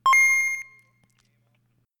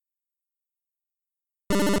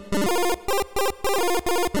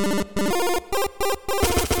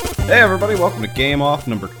Hey everybody, welcome to Game Off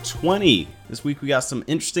number 20. This week we got some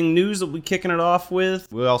interesting news that we'll be kicking it off with.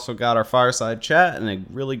 We also got our fireside chat and a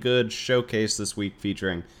really good showcase this week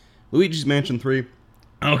featuring Luigi's Mansion 3.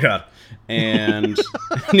 Oh god. And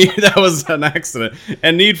that was an accident.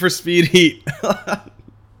 And Need for Speed Heat.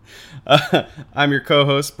 I'm your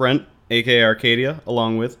co-host, Brent, aka Arcadia,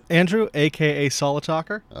 along with Andrew, aka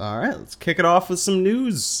Solitalker. Alright, let's kick it off with some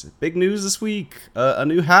news. Big news this week. A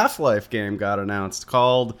new Half-Life game got announced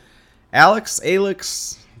called Alyx,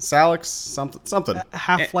 something.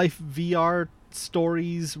 Half-Life VR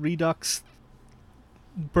Stories Redux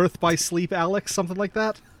Birth by Sleep Alyx, something like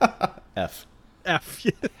that. F.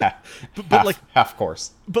 but half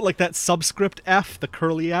course. But like that subscript F, the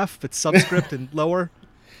curly F, it's subscript and lower.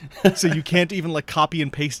 So you can't even like copy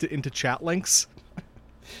and paste it into chat links.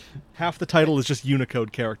 Half the title is just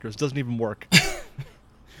Unicode characters. Doesn't even work.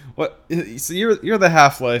 What? So you're the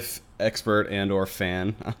Half-Life expert and or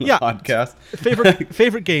fan on the podcast.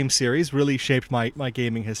 Favorite game series, really shaped my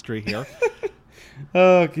gaming history here.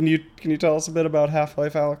 Can you tell us a bit about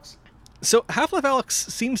Half-Life Alyx? So Half-Life Alyx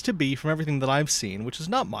seems to be, from everything that I've seen, which is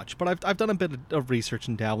not much, but I've done a bit of research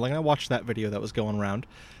and dabbling. I watched that video that was going around.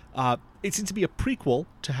 It seems to be a prequel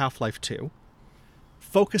to Half-Life 2,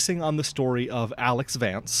 focusing on the story of Alyx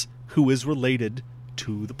Vance, who is related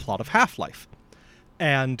to the plot of Half-Life.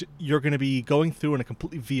 And you're going to be going through in a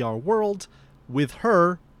completely VR world with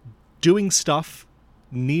her doing stuff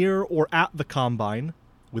near or at the Combine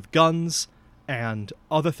with guns and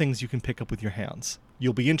other things you can pick up with your hands.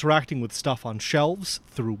 You'll be interacting with stuff on shelves,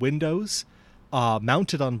 through windows,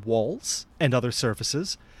 mounted on walls and other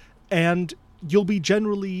surfaces, and you'll be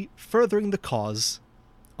generally furthering the cause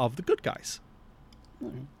of the good guys.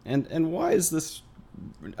 And why is this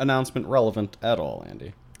announcement relevant at all,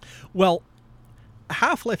 Andy? Well,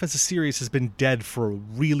 Half-Life as a series has been dead for a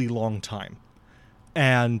really long time.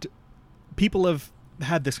 And people have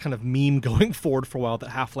had this kind of meme going forward for a while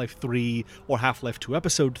that Half-Life 3 or Half-Life 2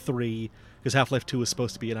 Episode 3, because Half-Life 2 was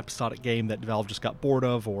supposed to be an episodic game that Valve just got bored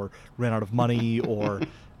of or ran out of money or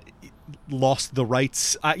lost the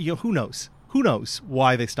rights. Who knows? Who knows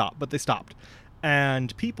why they stopped, but they stopped.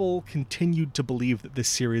 And people continued to believe that this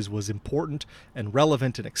series was important and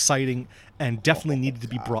relevant and exciting and definitely needed to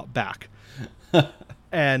be brought back.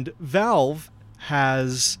 And Valve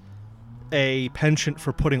has a penchant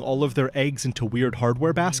for putting all of their eggs into weird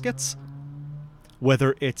hardware baskets.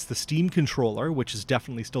 Whether it's the Steam controller, which is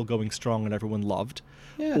definitely still going strong and everyone loved.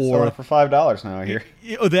 Yeah, or for $5 now, I hear.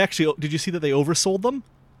 They actually, did you see that they oversold them?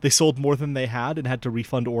 They sold more than they had and had to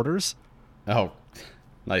refund orders. Oh,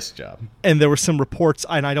 nice job. And there were some reports,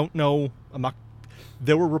 and I don't know,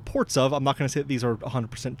 there were reports of, I'm not going to say that these are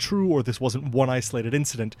 100% true or this wasn't one isolated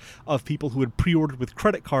incident, of people who had pre-ordered with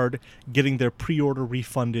credit card getting their pre-order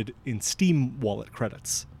refunded in Steam wallet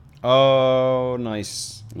credits. Oh,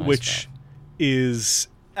 nice which job. Is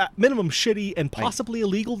at minimum shitty and possibly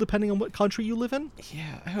illegal depending on what country you live in.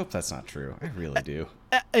 Yeah, I hope that's not true. I really do.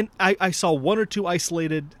 And I saw one or two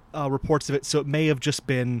isolated reports of it, so it may have just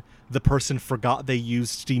been the person forgot they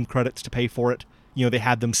used Steam credits to pay for it. You know, they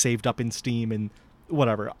had them saved up in Steam and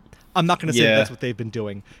whatever. I'm not going to say that's what they've been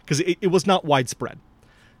doing, because it was not widespread.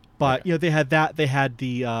 But, you know, they had that. They had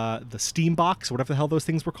the Steam Box, whatever the hell those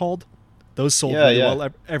things were called. Those sold really well.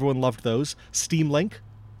 Everyone loved those. Steam Link.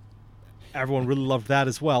 Everyone really loved that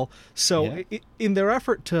as well. So in their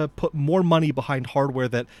effort to put more money behind hardware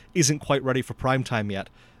that isn't quite ready for prime time yet,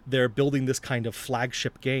 they're building this kind of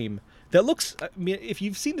flagship game that looks, I mean, if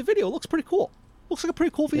you've seen the video, it looks pretty cool. Looks like a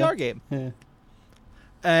pretty cool VR game.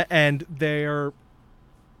 Yeah. And they've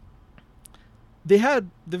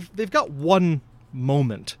got one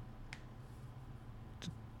moment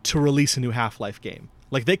to release a new Half-Life game.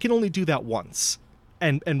 Like, they can only do that once.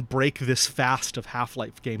 And break this fast of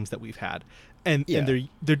Half-Life games that we've had. And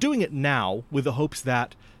they're doing it now with the hopes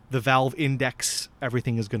that the Valve Index,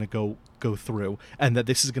 everything is going to go through, and that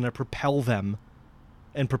this is going to propel them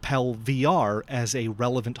and propel VR as a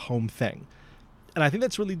relevant home thing. And I think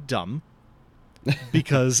that's really dumb,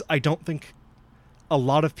 because I don't think a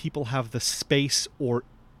lot of people have the space or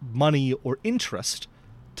money or interest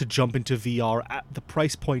to jump into VR at the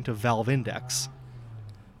price point of Valve Index,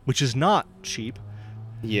 which is not cheap.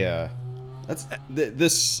 Yeah,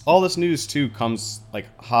 that's all this news too comes like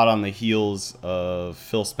hot on the heels of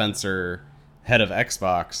Phil Spencer, head of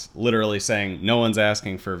Xbox, literally saying no one's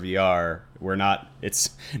asking for VR.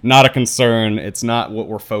 It's not a concern. It's not what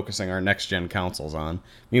we're focusing our next gen consoles on.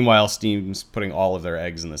 Meanwhile, Steam's putting all of their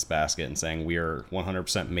eggs in this basket and saying we are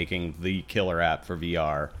 100% making the killer app for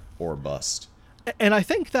VR or bust. And I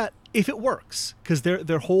think that if it works, because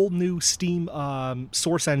their whole new Steam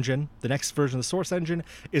Source engine, the next version of the Source engine,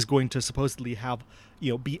 is going to supposedly have,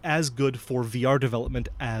 be as good for VR development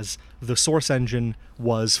as the Source engine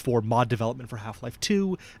was for mod development for Half-Life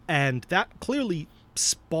 2, and that clearly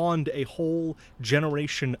spawned a whole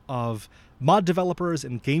generation of mod developers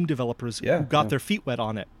and game developers who got their feet wet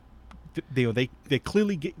on it. They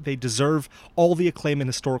clearly they deserve all the acclaim and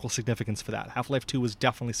historical significance for that. Half-Life 2 was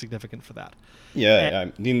definitely significant for that. Yeah,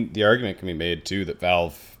 I mean, the argument can be made too that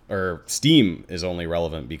Valve or Steam is only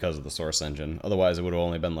relevant because of the Source engine. Otherwise, it would have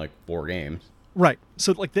only been like 4 games. Right.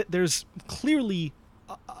 So like there's clearly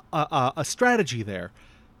a strategy there,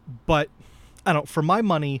 but I don't know, for my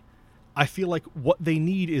money, I feel like what they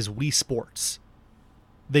need is Wii Sports.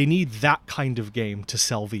 They need that kind of game to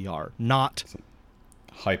sell VR, not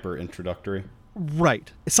hyper introductory.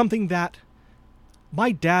 Right. It's something that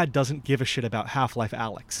my dad doesn't give a shit about Half-Life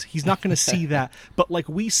Alyx. He's not going to see that. But like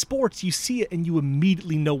Wii Sports, you see it and you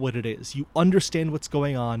immediately know what it is. You understand what's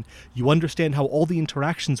going on. You understand how all the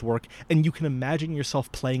interactions work, and you can imagine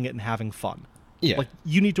yourself playing it and having fun. Yeah. Like,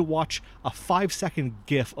 you need to watch a 5-second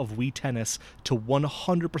GIF of Wii Tennis to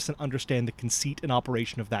 100% understand the conceit and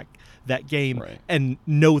operation of that game, right, and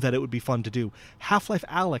know that it would be fun to do. Half-Life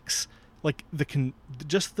Alyx, like the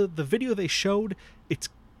video they showed,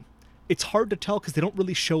 it's hard to tell because they don't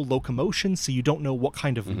really show locomotion, so you don't know what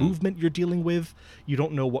kind of movement you're dealing with. You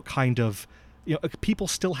don't know what kind of, people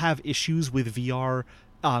still have issues with VR,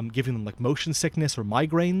 giving them like motion sickness or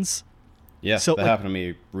migraines. Yeah, so that happened to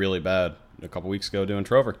me really bad a couple weeks ago doing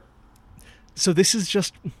Trover. So this is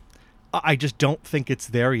just, I just don't think it's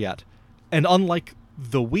there yet. And unlike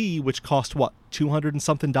the Wii, which cost what, $200 and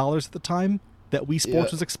something at the time, that Wii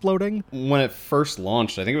Sports was exploding. When it first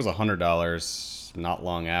launched, I think it was $100 not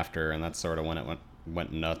long after, and that's sort of when it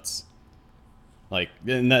went nuts. Like,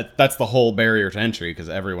 and that's the whole barrier to entry, because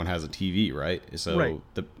everyone has a TV, right? So right.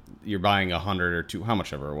 You're buying $100 or $200, how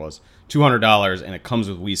much ever it was, $200, and it comes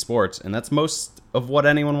with Wii Sports, and that's most of what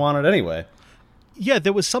anyone wanted anyway. Yeah,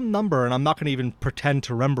 there was some number, and I'm not going to even pretend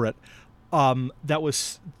to remember it. That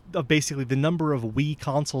was basically the number of Wii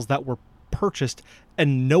consoles that were purchased,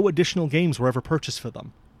 and no additional games were ever purchased for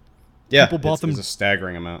them. Yeah, people bought them. It was a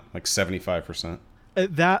staggering amount, like 75%.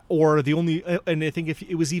 That, or the only, and I think if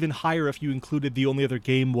it was even higher if you included the only other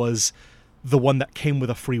game was the one that came with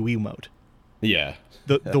a free Wii mode. Yeah.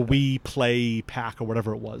 The Wii Play Pack or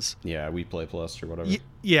whatever it was. Yeah, Wii Play Plus or whatever.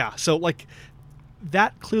 Yeah, so like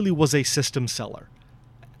that clearly was a system seller.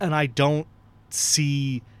 And I don't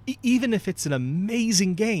see, even if it's an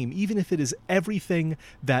amazing game, even if it is everything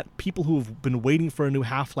that people who have been waiting for a new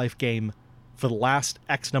Half-Life game for the last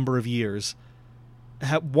X number of years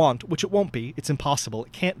want, which it won't be, it's impossible,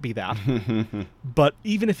 it can't be that. But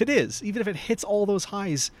even if it is, even if it hits all those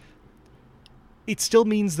highs, it still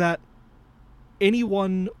means that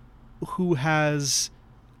anyone who has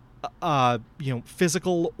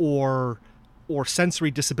physical or sensory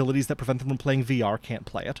disabilities that prevent them from playing VR can't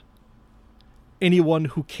play it. Anyone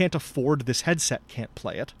who can't afford this headset can't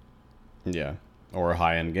play it. Yeah, or a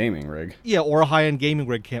high-end gaming rig. Yeah, or a high-end gaming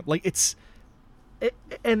rig can't. Like,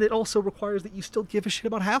 and it also requires that you still give a shit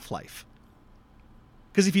about Half-Life.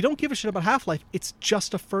 Because if you don't give a shit about Half-Life, it's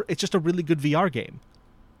just a really good VR game.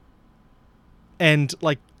 And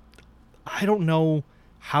like, I don't know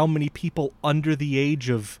how many people under the age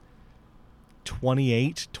of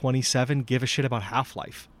 28, 27 give a shit about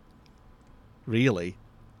Half-Life. Really.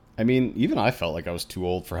 I mean, even I felt like I was too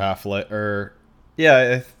old for Half-Life.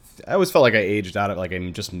 I always felt like I aged out of it, like I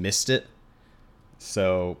just missed it.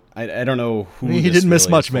 So I don't know who. You didn't miss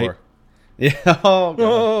much, mate. Yeah. Oh.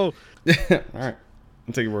 All right.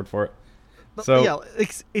 I'll take your word for it. But, so yeah,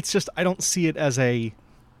 it's just I don't see it as a.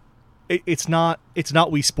 It's not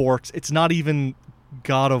Wii Sports. It's not even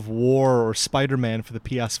God of War or Spider-Man for the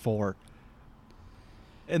PS4.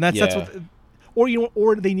 And that's what.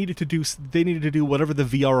 Or they needed to do whatever the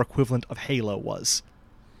VR equivalent of Halo was.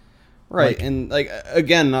 Right, and like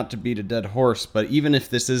again, not to beat a dead horse, but even if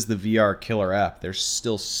this is the VR killer app, there's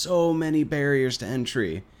still so many barriers to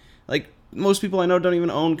entry. Like, most people I know don't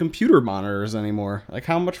even own computer monitors anymore. Like,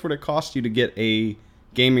 how much would it cost you to get a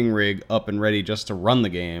gaming rig up and ready just to run the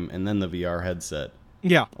game, and then the VR headset?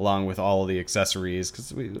 Yeah, along with all of the accessories, because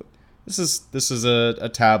this is a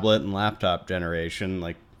tablet and laptop generation.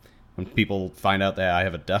 Like, when people find out that I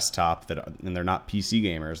have a desktop and they're not PC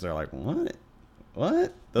gamers, they're like,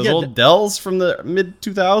 what? Those old Dells from the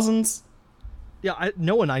mid-2000s? Yeah,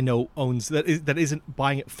 no one I know owns that isn't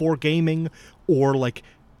buying it for gaming or like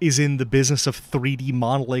is in the business of 3D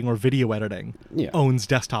modeling or video editing owns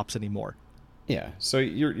desktops anymore. Yeah, so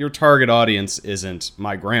your target audience isn't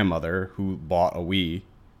my grandmother who bought a Wii.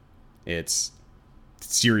 It's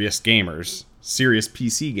serious gamers, serious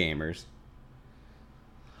PC gamers.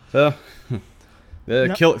 So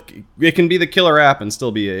No, it can be the killer app and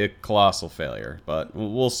still be a colossal failure, but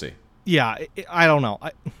we'll see. yeah, I don't know.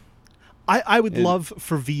 I would It- love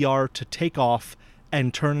for VR to take off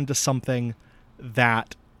and turn into something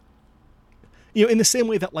that, in the same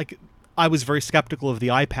way that, like, I was very skeptical of the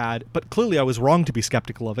iPad, but clearly I was wrong to be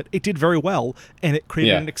skeptical of it. It did very well, and it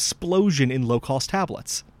created Yeah. an explosion in low-cost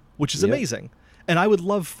tablets, which is Yep. amazing. And I would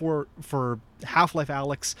love for Half-Life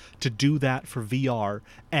Alyx to do that for VR,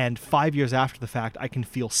 and 5 years after the fact, I can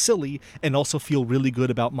feel silly and also feel really good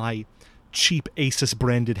about my cheap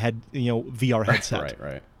Asus-branded VR headset.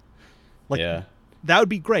 Right. Like, Yeah. that would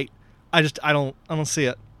be great. I don't see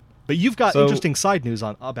it. But you've got So- interesting side news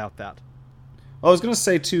about that. I was gonna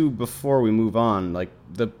say too before we move on, like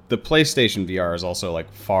the PlayStation VR is also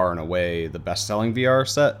like far and away the best-selling VR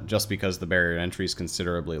set, just because the barrier to entry is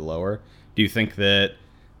considerably lower. Do you think that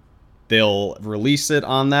they'll release it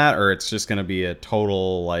on that, or it's just gonna be a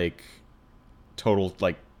total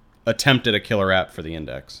attempt at a killer app for the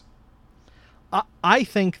Index? I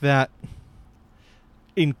think that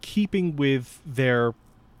in keeping with their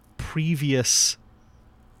previous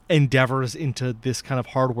endeavors into this kind of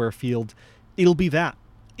hardware field, it'll be that.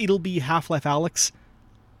 It'll be Half-Life Alyx,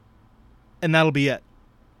 and that'll be it.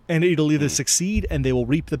 And it'll either succeed and they will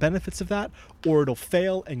reap the benefits of that, or it'll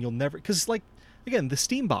fail and you'll never... Because, like, again, the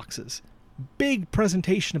Steam boxes, big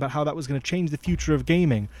presentation about how that was going to change the future of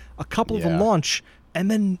gaming. A couple of them Yeah. launch,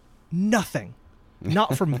 and then nothing.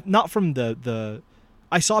 Not from the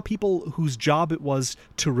I saw people whose job it was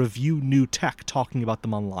to review new tech talking about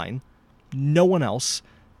them online. No one else.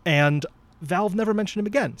 And Valve never mentioned him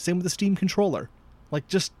again. Same with the Steam controller. Like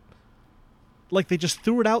they just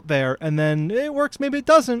threw it out there, and then it works, maybe it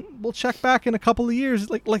doesn't. We'll check back in a couple of years.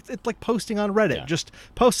 It's like posting on Reddit. Yeah. Just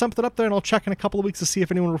post something up there, and I'll check in a couple of weeks to see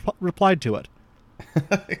if anyone replied to it.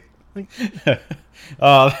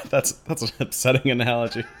 That's an upsetting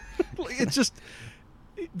analogy. It's just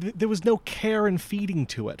there was no care and feeding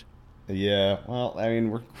to it. Yeah, well, I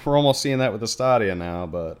mean, we're almost seeing that with the Stadia now,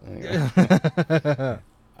 but anyway.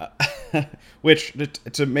 Which,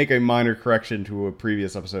 to make a minor correction to a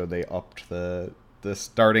previous episode, they upped the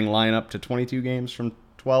starting lineup to 22 games from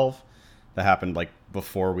 12. That happened like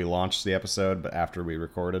before we launched the episode, but after we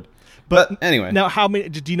recorded. But anyway, Now, how many?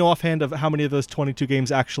 Do you know offhand of how many of those 22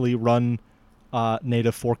 games actually run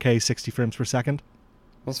native 4K 60 frames per second?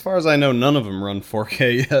 as far as I know, none of them run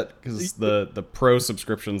 4K yet because the Pro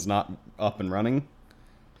subscription's not up and running.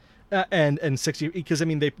 And 60, because I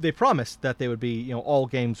mean they promised that they would be, all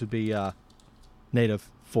games would be native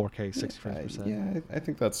 4K 60 frames per second. Yeah, I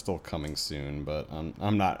think that's still coming soon, but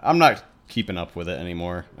I'm not keeping up with it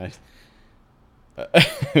anymore. I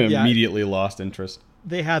immediately lost interest.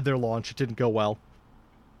 They had their launch; it didn't go well.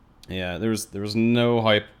 Yeah, there was no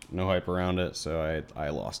hype around it, so I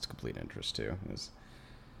lost complete interest too.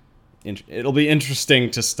 It'll be interesting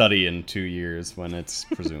to study in 2 years when it's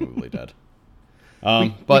presumably dead.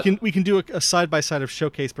 But we can do a side by side of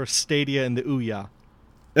showcase for Stadia and the Ouya.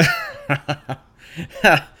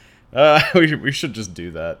 we should just do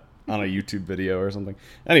that on a YouTube video or something.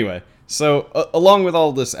 Anyway, so along with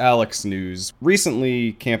all this Alyx news,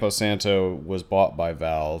 recently Campo Santo was bought by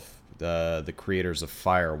Valve, the creators of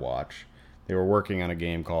Firewatch. They were working on a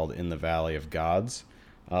game called In the Valley of Gods.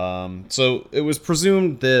 So it was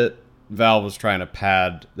presumed that Valve was trying to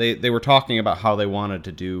pad... They were talking about how they wanted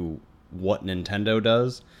to do what Nintendo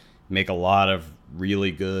does, make a lot of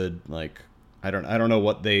really good, like... I don't know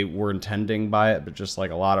what they were intending by it, but just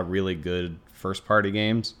like a lot of really good first-party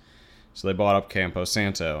games. So they bought up Campo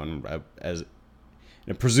Santo, and as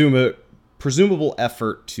a presumable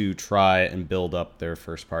effort to try and build up their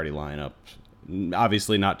first-party lineup.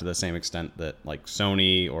 Obviously not to the same extent that like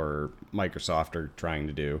Sony or Microsoft are trying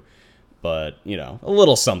to do, but a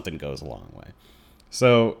little something goes a long way.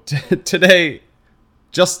 So today,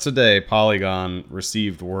 Polygon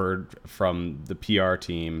received word from the PR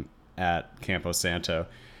team at Campo Santo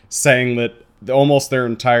saying that almost their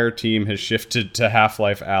entire team has shifted to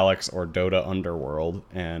Half-Life Alyx or Dota Underworld,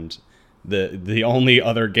 and the only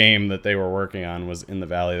other game that they were working on was In the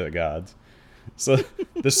Valley of the Gods. So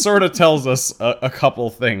this sort of tells us a couple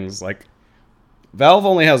things. Like, Valve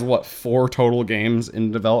only has 4 total games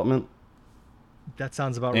in development, That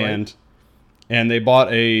sounds about right. And they bought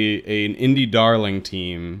an indie darling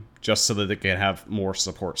team just so that they could have more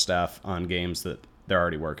support staff on games that they're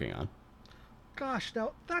already working on. Gosh,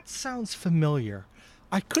 now that sounds familiar.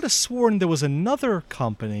 I could have sworn there was another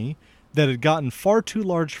company that had gotten far too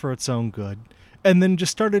large for its own good, and then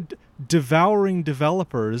just started devouring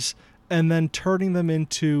developers and then turning them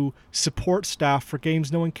into support staff for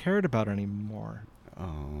games no one cared about anymore.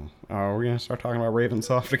 Oh, are we gonna start talking about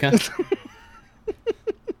Ravensoft again?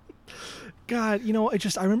 God,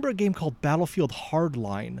 I remember a game called Battlefield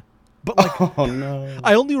Hardline, but like, Oh no!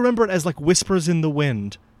 I only remember it as like Whispers in the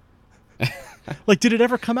Wind. Like, did it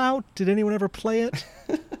ever come out? Did anyone ever play it?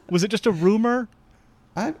 Was it just a rumor?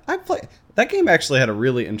 I played that game. Actually, had a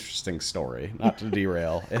really interesting story. Not to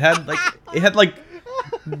derail, it had like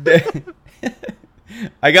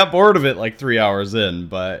I got bored of it like 3 hours in,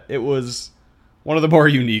 but it was one of the more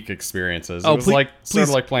unique experiences. It was sort of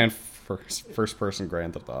like playing first person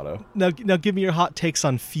Grand Theft Auto. Now give me your hot takes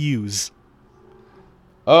on Fuse.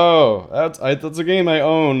 Oh, that's a game I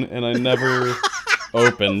own and I never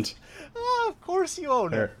opened. Oh, of course you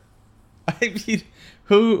own it. I mean,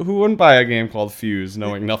 who wouldn't buy a game called Fuse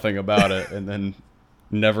knowing nothing about it and then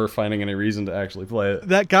never finding any reason to actually play it?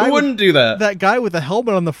 That guy who wouldn't do that? That guy with the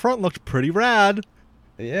helmet on the front looked pretty rad.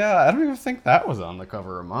 Yeah, I don't even think that was on the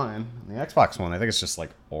cover of mine. The Xbox one, I think it's just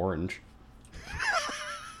like orange.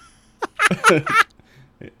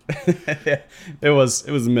 It was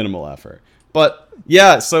minimal effort. But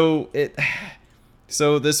yeah, so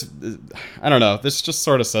this, I don't know, this just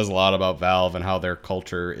sort of says a lot about Valve and how their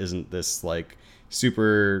culture isn't this like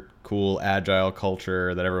super cool agile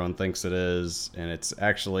culture that everyone thinks it is, and it's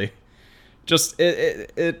actually just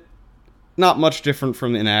it not much different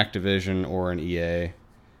from an Activision or an EA.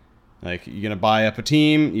 Like, you're gonna buy up a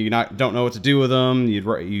team, don't know what to do with them.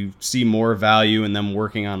 You see more value in them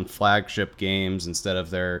working on flagship games instead of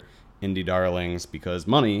their indie darlings because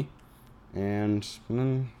money. And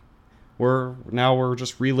we're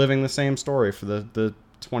just reliving the same story for the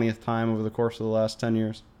 20th time over the course of the last 10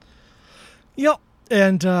 years. Yep,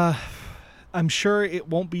 and I'm sure it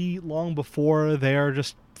won't be long before they're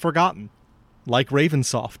just forgotten, like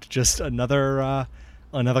Ravensoft, just another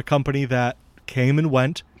company that came and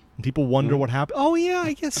went. People wonder what happened. Oh, yeah,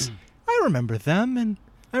 I guess I remember them, and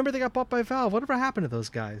I remember they got bought by Valve. Whatever happened to those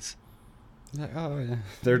guys? Oh, yeah.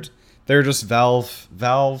 They're just Valve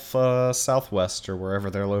Southwest or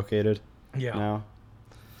wherever they're located. Yeah. Now.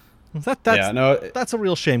 That's a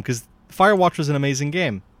real shame because Firewatch was an amazing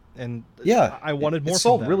game, and yeah, I wanted more. It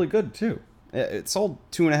sold really good too. It sold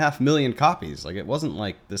 2.5 million copies. Like, it wasn't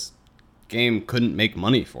like this game couldn't make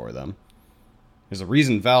money for them. There's a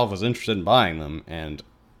reason Valve was interested in buying them, and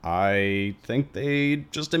I think they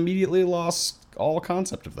just immediately lost all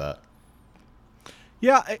concept of that.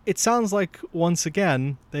 Yeah, it sounds like, once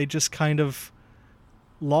again, they just kind of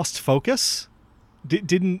lost focus.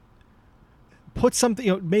 Didn't put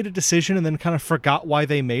something, made a decision and then kind of forgot why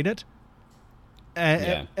they made it.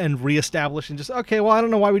 And reestablish and just, okay, well, I don't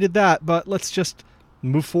know why we did that, but let's just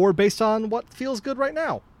move forward based on what feels good right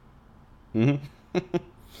now. Mm-hmm.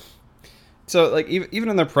 So, like, even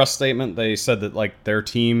in their press statement, they said that, like, their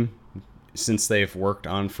team, since they've worked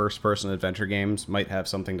on first-person adventure games, might have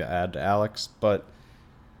something to add to Alex. But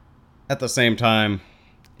at the same time,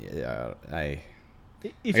 yeah, I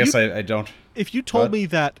don't. If you told me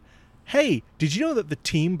that, hey, did you know that the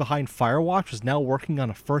team behind Firewatch is now working on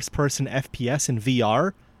a first-person FPS in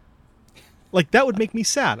VR? Like, that would make me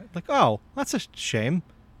sad. Like, oh, that's a shame.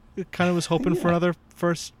 I kind of was hoping for another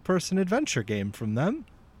first-person adventure game from them.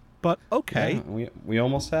 But okay, yeah, we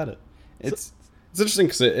almost had it. It's interesting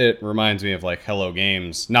because it reminds me of like Hello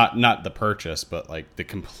Games, not the purchase, but like the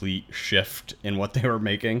complete shift in what they were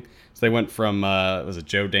making. So they went from was it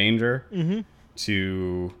Joe Danger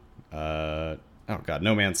to No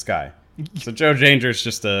Man's Sky. So Joe Danger's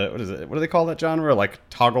just what do they call that genre? Like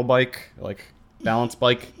toggle bike, like balance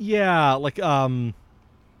bike. Yeah, like I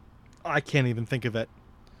can't even think of it.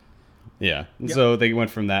 Yeah. So they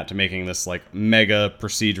went from that to making this like mega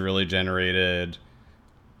procedurally generated,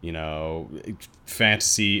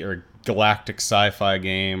 fantasy or galactic sci-fi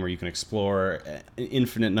game where you can explore an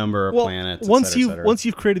infinite number of planets. Once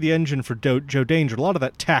you've created the engine for Joe Danger, a lot of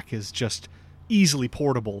that tech is just easily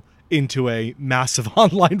portable into a massive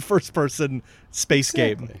online first-person space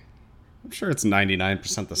game. I'm sure it's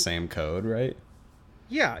 99% the same code, right?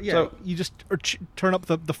 Yeah. So, you just turn up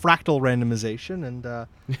the fractal randomization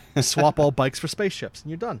and swap all bikes for spaceships, and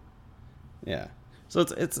you're done. Yeah. So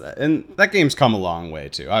it's and that game's come a long way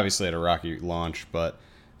too. Obviously at a rocky launch, but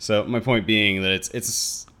so my point being that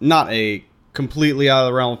it's not a completely out of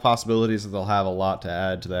the realm of possibilities that they'll have a lot to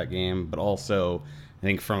add to that game, but also I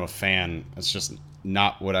think from a fan, it's just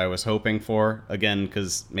not what I was hoping for. Again,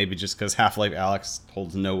 because Half-Life Alyx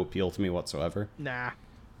holds no appeal to me whatsoever. Nah.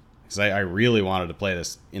 Because I really wanted to play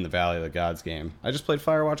this In the Valley of the Gods game. I just played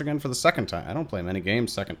Firewatch again for the second time. I don't play many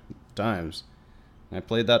games second times. I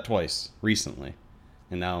played that twice recently,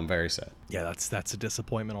 and now I'm very sad. Yeah, that's a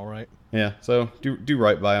disappointment, all right. Yeah, so do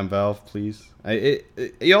right by on Valve, please.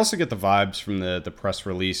 You also get the vibes from the press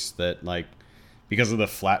release that, like, because of the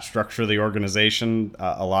flat structure of the organization,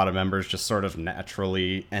 a lot of members just sort of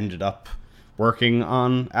naturally ended up working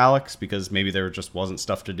on Alex because maybe there just wasn't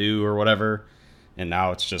stuff to do or whatever, and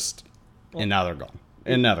now it's just, and now they're gone,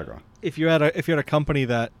 and now they're gone. If you're at a company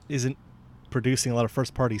that isn't producing a lot of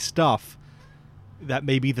first party stuff, that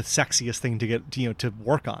may be the sexiest thing to get to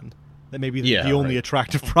work on. That may be the only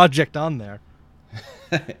attractive project on there.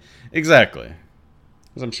 Exactly.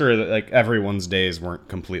 Because I'm sure that, like, everyone's days weren't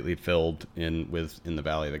completely filled in the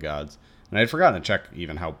Valley of the Gods. And I'd forgotten to check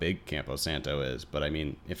even how big Campo Santo is. But I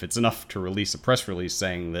mean, if it's enough to release a press release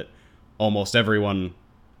saying that almost everyone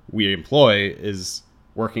we employ is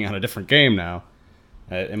working on a different game now,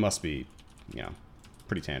 it must be,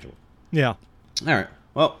 pretty tangible. Yeah. All right.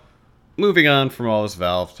 Well, moving on from all this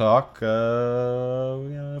Valve talk, we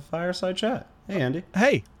got a fireside chat. Hey, Andy.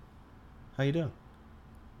 Hey. How you doing?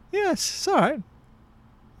 Yes, it's all right.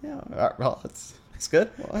 Yeah. Well, it's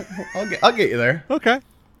good. Well, I'll get you there. Okay.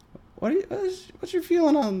 What's your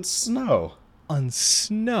feeling on snow? On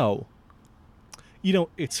snow.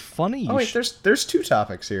 It's funny. There's two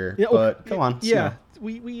topics here. Yeah, but come on. Yeah.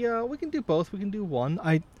 Snow. We can do both. We can do one.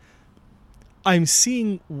 I'm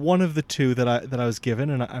seeing one of the two that I was given,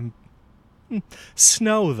 and I'm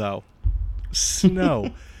snow though.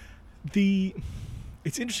 Snow.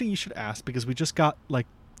 It's interesting you should ask because we just got like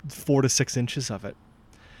 4 to 6 inches of it.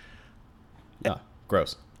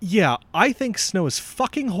 Gross. Yeah, I think snow is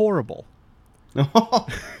fucking horrible.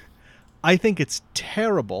 I think it's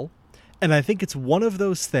terrible, and I think it's one of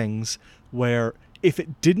those things where if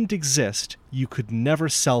it didn't exist, you could never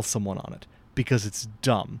sell someone on it because it's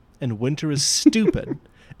dumb and winter is stupid.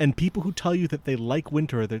 And people who tell you that they like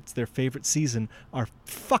winter, that it's their favorite season, are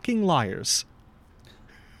fucking liars.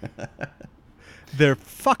 They're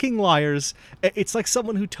fucking liars. It's like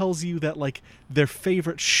someone who tells you that, like, their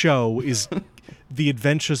favorite show is The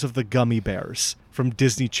Adventures of the Gummy Bears from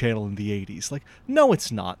Disney Channel in the 80s. Like, no,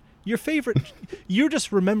 it's not. Your favorite... You're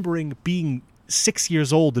just remembering being 6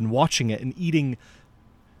 years old and watching it and eating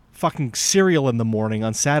fucking cereal in the morning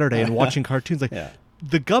on Saturday and watching cartoons. Like,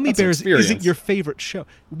 The Gummy Bears isn't your favorite show.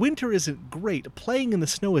 Winter isn't great. Playing in the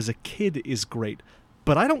snow as a kid is great.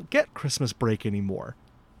 But I don't get Christmas break anymore.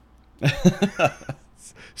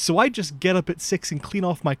 So I just get up at 6 and clean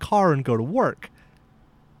off my car and go to work.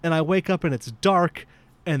 And I wake up and it's dark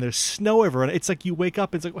and there's snow everywhere. And it's like you wake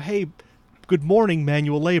up and it's like, hey, good morning,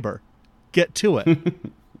 manual labor. Get to it.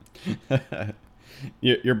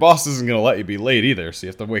 Your boss isn't going to let you be late either, so you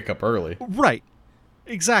have to wake up early. Right.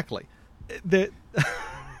 Exactly. There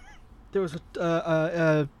was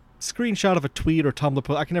a screenshot of a tweet or Tumblr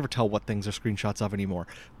post. I can never tell what things are screenshots of anymore.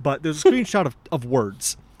 But there's a screenshot of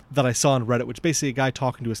words that I saw on Reddit, which basically a guy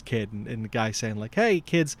talking to his kid, and the guy saying, like, hey,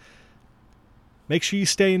 kids, make sure you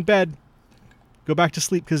stay in bed. Go back to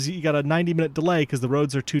sleep because you got a 90-minute delay because the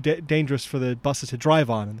roads are too dangerous for the buses to drive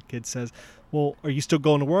on. And the kid says, well, are you still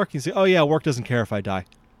going to work? And you say, oh, yeah, work doesn't care if I die.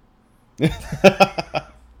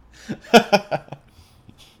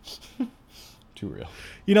 Too real.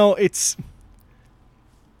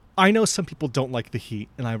 I know some people don't like the heat,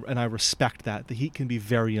 and I respect that. The heat can be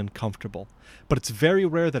very uncomfortable. But it's very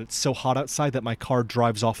rare that it's so hot outside that my car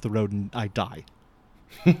drives off the road and I die.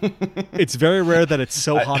 It's very rare that it's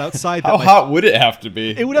so hot outside. How hot would it have to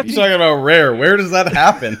be? It would have You're talking about rare. Where does that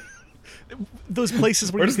happen? Those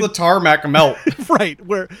places where does the tarmac melt? Right,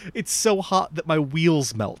 where it's so hot that my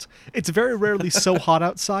wheels melt. It's very rarely so hot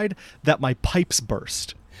outside that my pipes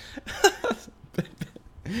burst.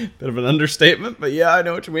 Bit of an understatement, but yeah, I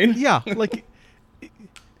know what you mean. Yeah, like,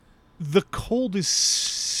 the cold is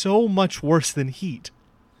so much worse than heat.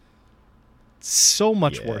 So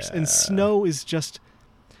much worse. And snow is just...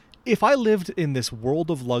 If I lived in this world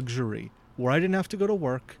of luxury where I didn't have to go to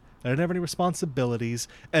work, I didn't have any responsibilities,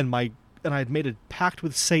 and I had made a pact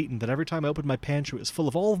with Satan that every time I opened my pantry it was full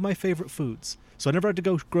of all of my favorite foods, so I never had to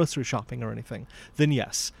go grocery shopping or anything, then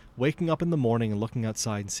yes, waking up in the morning and looking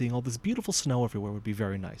outside and seeing all this beautiful snow everywhere would be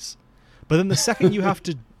very nice. But then the second you have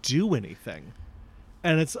to do anything,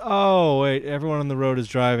 and it's, oh, wait, everyone on the road is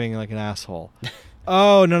driving like an asshole.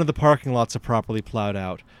 Oh, none of the parking lots are properly plowed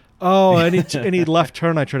out. Oh, any left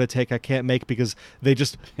turn I try to take I can't make because they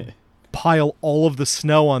just pile all of the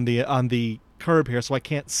snow on the curb here, so I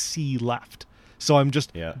can't see left. So I'm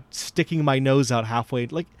just sticking my nose out halfway.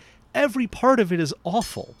 Like, every part of it is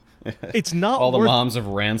awful. It's not All the worth moms have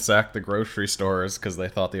ransacked the grocery stores because they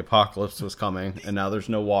thought the apocalypse was coming, and now there's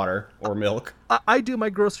no water or milk. I do my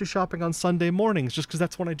grocery shopping on Sunday mornings just because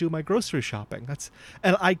that's when I do my grocery shopping.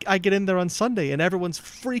 And I get in there on Sunday and everyone's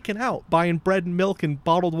freaking out buying bread and milk and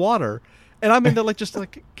bottled water. And I'm in there just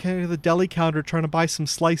the deli counter trying to buy some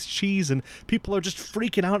sliced cheese, and people are just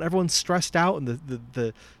freaking out. Everyone's stressed out, and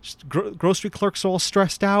the grocery clerks are all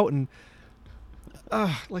stressed out, and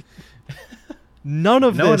none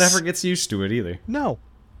of this. No one ever gets used to it either. No,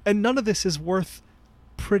 and none of this is worth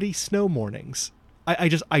pretty snow mornings.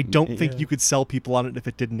 I don't think you could sell people on it if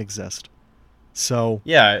it didn't exist. So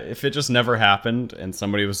yeah, if it just never happened, and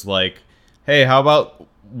somebody was like, "Hey, how about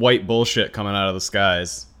white bullshit coming out of the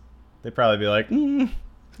skies?" They'd probably be like,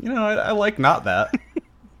 I like not that.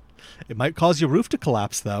 It might cause your roof to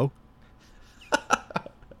collapse, though.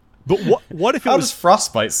 But what if it How was does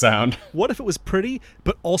frostbite sound? What if it was pretty,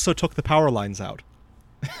 but also took the power lines out?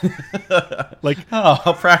 Oh,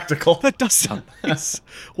 how practical. That does sound nice.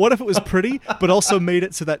 What if it was pretty, but also made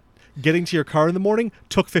it so that getting to your car in the morning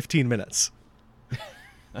took 15 minutes?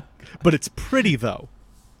 But it's pretty, though.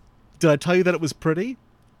 Did I tell you that it was pretty?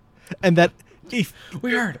 And that if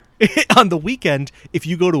Weird. on the weekend, if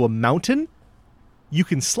you go to a mountain, you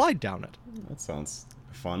can slide down it. That sounds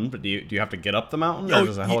fun, but do you have to get up the mountain, or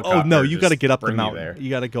does a helicopter Oh no, you got to just get up the bring you mountain. there? You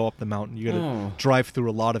got to go up the mountain. You got to drive through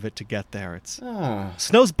a lot of it to get there. Oh.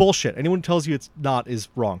 Snow's bullshit. Anyone who tells you it's not is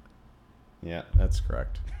wrong. Yeah, that's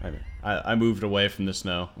correct. I moved away from the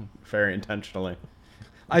snow very intentionally.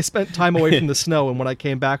 I spent time away from the snow, and when I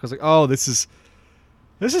came back, I was like, "Oh, this is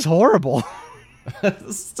horrible." This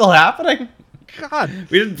is still happening? God,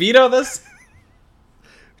 We didn't veto this?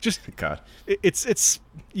 just God. it's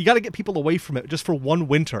you got to get people away from it just for one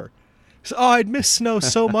winter. So, I'd miss snow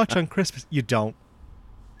so much on Christmas. You don't.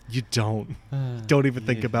 Don't even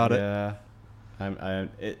think about it. Yeah.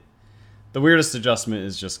 The weirdest adjustment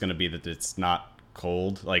is just going to be that it's not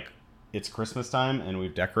cold. Like, it's Christmas time, and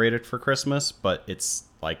we've decorated for Christmas, but it's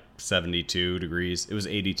like 72 degrees. It was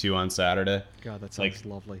 82 on Saturday. God, that sounds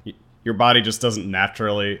lovely. Your body just doesn't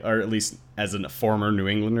naturally, or at least as a former New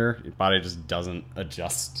Englander, your body just doesn't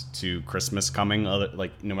adjust to Christmas coming.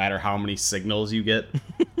 No matter how many signals you get,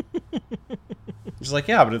 just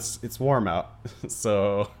yeah, but it's warm out.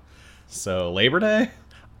 So Labor Day.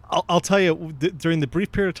 I'll tell you, during the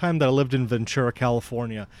brief period of time that I lived in Ventura,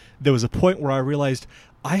 California, there was a point where I realized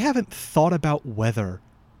I haven't thought about weather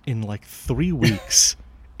in 3 weeks.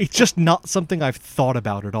 It's just not something I've thought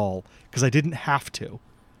about at all because I didn't have to.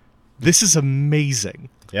 This is amazing.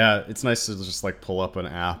 Yeah, it's nice to just pull up an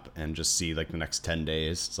app and just see the next 10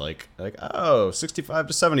 days. It's 65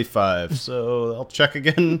 to 75. So I'll check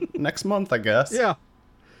again next month, I guess. Yeah.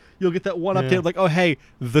 You'll get that one update oh, hey,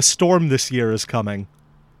 the storm this year is coming.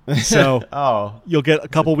 So you'll get a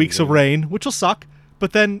couple weeks of rain, which will suck.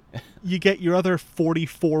 But then you get your other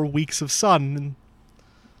 44 weeks of sun. And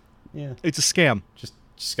yeah, it's a scam. Just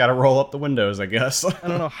got to roll up the windows, I guess. I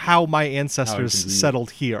don't know how my ancestors settled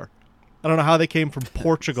here. I don't know how they came from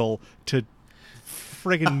Portugal to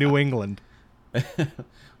friggin' New England. Well,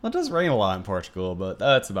 it does rain a lot in Portugal, but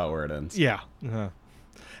that's about where it ends. Yeah.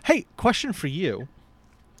 Hey, question for you.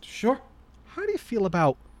 Sure. How do you feel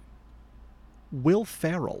about Will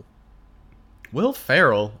Ferrell? Will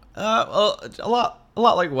Ferrell? Well, a lot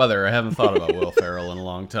like weather. I haven't thought about Will Ferrell in a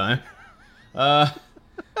long time.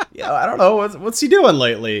 Yeah, I don't know. What's he doing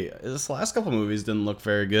lately? His last couple movies didn't look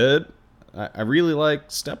very good. I really like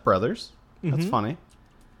Step Brothers. That's funny.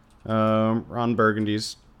 Ron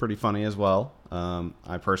Burgundy's pretty funny as well.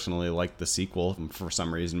 I personally like the sequel for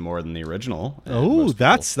some reason more than the original. Oh,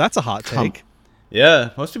 that's a hot take.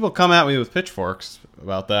 Yeah, most people come at me with pitchforks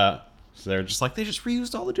about that. So they're just they just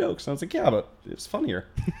reused all the jokes. And I was like, yeah, but it's funnier.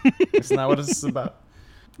 Isn't that what it's about?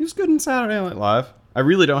 He was good in Saturday Night Live. I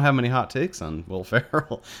really don't have many hot takes on Will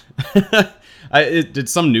Ferrell. Did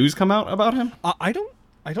some news come out about him? I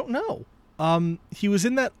don't know. He was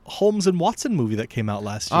in that Holmes and Watson movie that came out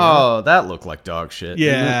last year. Oh, that looked like dog shit.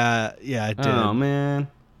 Yeah, it did. Oh, man.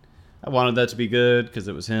 I wanted that to be good because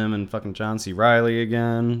it was him and fucking John C. Reilly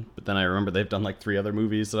again. But then I remember they've done 3 other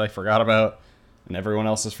movies that I forgot about and everyone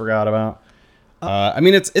else has forgot about. I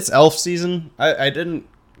mean, it's Elf season. I didn't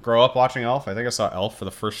grow up watching Elf. I think I saw Elf for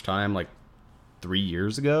the first time 3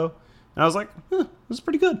 years ago. And I was like, this is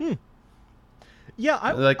pretty good. Yeah,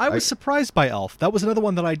 I was surprised by Elf. That was another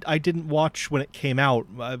one that I didn't watch when it came out.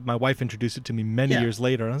 My wife introduced it to me many years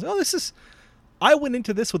later. And I was like, this is... I went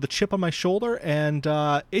into this with a chip on my shoulder, and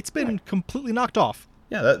it's been completely knocked off.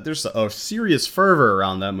 Yeah, there's a serious fervor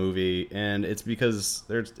around that movie, and it's because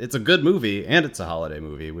it's a good movie, and it's a holiday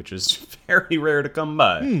movie, which is very rare to come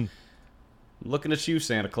by. Looking at you,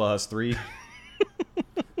 Santa Claus 3.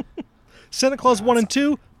 Santa Claus 1 and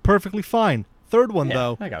 2, perfectly fine. Third one, Yeah,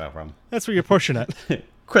 though, I got no problem. that's where you're pushing it.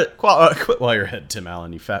 Quit while you're ahead, Tim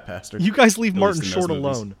Allen, you fat bastard. You guys leave At Martin least in those Short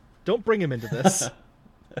movies. alone. Don't bring him into this.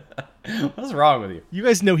 What's wrong with you? You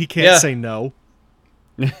guys know he can't Yeah. say no.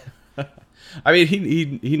 I mean,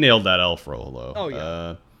 he nailed that elf role though. Oh,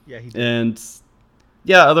 yeah. Yeah, he did. And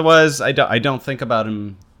yeah, otherwise I don't think about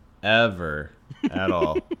him ever at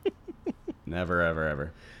all. Never,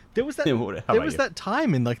 ever. There was that. How There about was you? that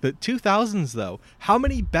time in like the 2000s, though. How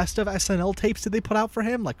many best of SNL tapes did they put out for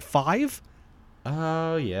him? Like 5?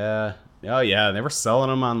 Oh yeah. Oh yeah, they were selling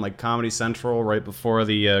them on like Comedy Central right before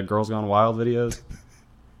the Girls Gone Wild videos.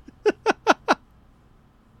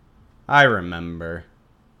 I remember.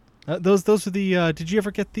 Those were the. Did you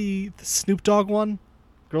ever get the Snoop Dogg one?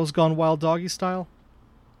 Girls Gone Wild Doggy style.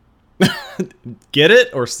 Get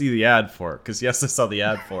it or see the ad for it? Because yes, I saw the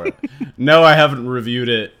ad for it. No, I haven't reviewed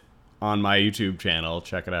it on my YouTube channel.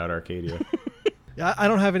 Check it out, Arcadia. Yeah, I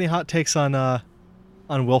don't have any hot takes on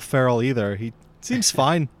Will Ferrell either. He seems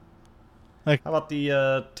fine. How about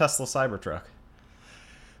the Tesla Cybertruck?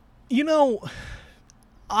 You know,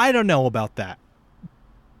 I don't know about that.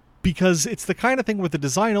 Because it's the kind of thing where the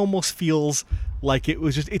design almost feels like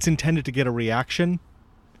it's intended to get a reaction.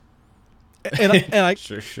 And I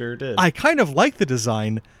Sure did. I kind of like the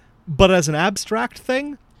design, but as an abstract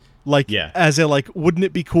thing, like Yeah. as a like, wouldn't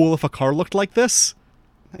it be cool if a car looked like this?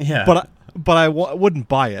 Yeah, But I wouldn't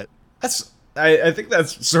buy it. I think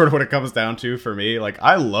that's sort of what it comes down to for me. Like,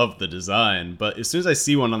 I love the design, but as soon as I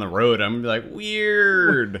see one on the road, I'm gonna be like,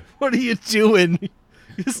 weird. What are you doing?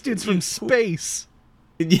 This dude's from space.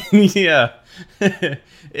 Yeah,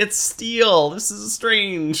 it's steel. This is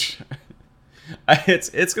strange.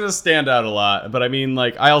 It's gonna stand out a lot, but I mean,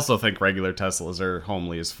 like, I also think regular Teslas are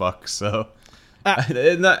homely as fuck. So,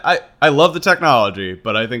 I love the technology,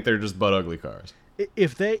 but I think they're just butt ugly cars.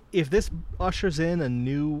 If this ushers in a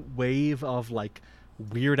new wave of like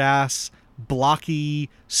weird ass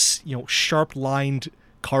blocky, sharp lined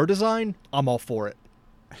car design, I'm all for it.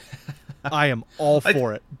 I am all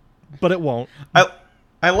for it, but it won't.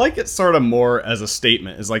 I like it sort of more as a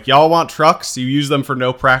statement. It's like, y'all want trucks? You use them for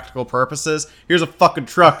no practical purposes? Here's a fucking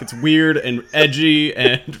truck. It's weird and edgy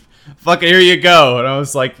and fucking here you go. And I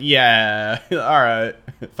was like, yeah, all right.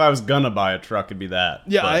 If I was gonna buy a truck, it'd be that.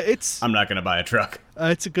 Yeah, But I'm not gonna buy a truck.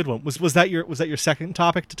 It's a good one. Was that your second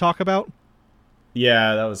topic to talk about?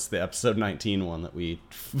 Yeah, that was the episode 19 one that we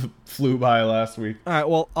flew by last week. All right.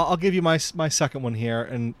 Well, I'll give you my second one here.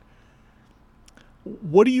 And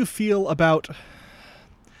what do you feel about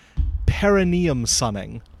perineum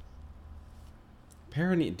sunning?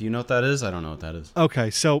 Do you know what that is? I don't know what that is.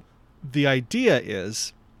 Okay, so the idea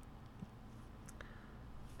is,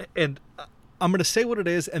 and I'm going to say what it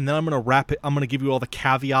is, and then I'm going to wrap it. I'm going to give you all the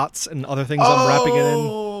caveats and other things I'm wrapping it in.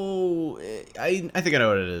 Oh, I think I know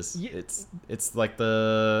what it is. Yeah. It's like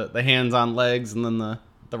the hands on legs and then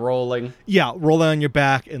the rolling. Yeah, rolling on your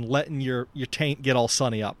back and letting your taint get all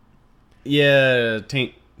sunny up. Yeah,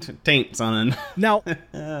 taint son. Now,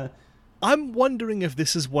 I'm wondering if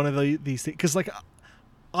this is one of these things, because like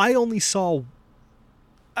I only saw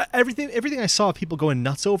everything I saw people going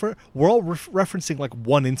nuts over. We're all referencing like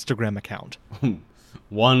one Instagram account.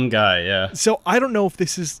 One guy, yeah. So I don't know if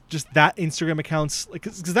this is just that Instagram account's, like,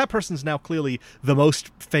 because that person's now clearly the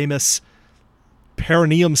most famous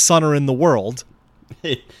perineum sunner in the world.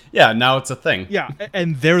 Yeah, now it's a thing. Yeah,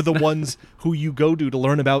 and they're the ones who you go to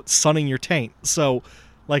learn about sunning your taint. So,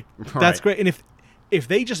 like, that's Right. great. And if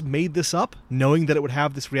they just made this up, knowing that it would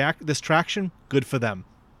have this traction, good for them.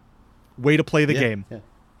 Way to play the game. Yeah.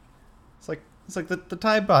 It's like the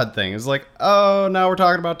Tide Pod thing. It's like, oh, now we're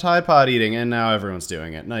talking about Tide Pod eating, and now everyone's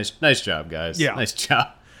doing it. Nice job, guys. Yeah. Nice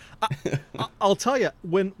job. I'll tell you,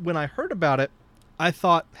 when I heard about it, I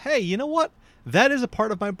thought, hey, you know what? That is a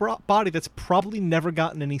part of my body that's probably never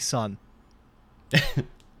gotten any sun.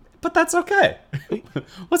 But that's okay.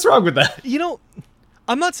 What's wrong with that? You know,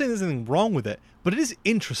 I'm not saying there's anything wrong with it, but it is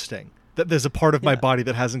interesting that there's a part of my body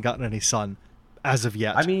that hasn't gotten any sun as of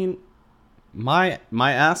yet. I mean, my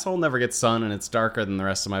asshole never gets sun, and it's darker than the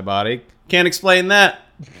rest of my body. Can't explain that.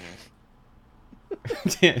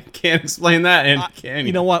 can't explain that, and can you?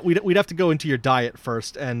 You know what? We'd have to go into your diet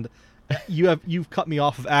first, and you've cut me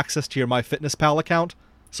off of access to your MyFitnessPal account,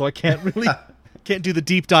 so I can't do the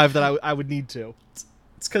deep dive that I would need to.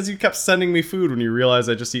 It's because you kept sending me food when you realized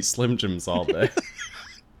I just eat Slim Jims all day.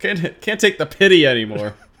 Can't take the pity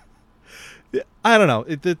anymore. I don't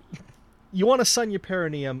know. You want to sun your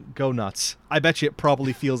perineum, go nuts. I bet you it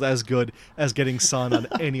probably feels as good as getting sun on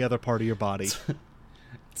any other part of your body.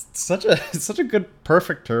 It's such a good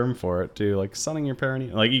perfect term for it too. Like sunning your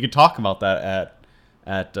perineum. Like you could talk about that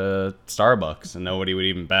at Starbucks and nobody would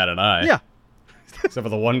even bat an eye. Yeah. Except for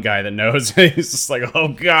the one guy that knows. He's just like, oh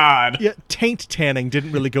god. Yeah, taint tanning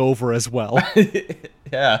didn't really go over as well.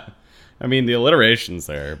 Yeah. I mean, the alliteration's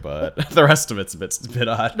there, but the rest of it's a bit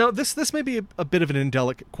odd. Now, this may be a bit of an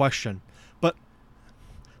indelicate question, but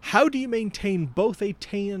how do you maintain both a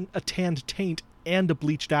tanned taint and a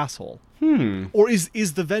bleached asshole? Or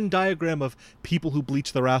is the Venn diagram of people who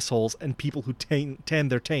bleach their assholes and people who tan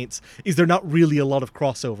their taints, is there not really a lot of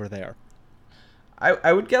crossover there?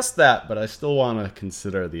 I would guess that, but I still want to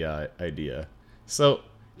consider the idea. So,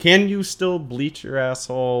 can you still bleach your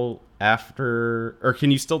asshole after, or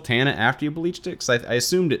can you still tan it after you bleached it? Because I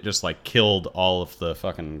assumed it just like killed all of the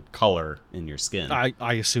fucking color in your skin.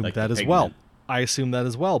 I assumed Like that the as pigment. well. I assume that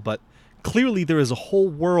as well, but clearly there is a whole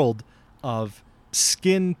world of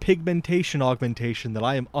skin pigmentation augmentation that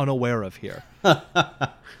I am unaware of here.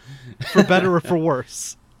 For better or for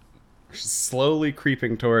worse. Slowly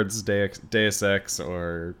creeping towards Deus Ex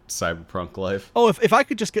or Cyberpunk life. Oh, if I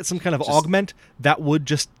could just get some kind of augment that would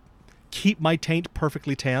just keep my taint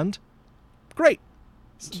perfectly tanned, great.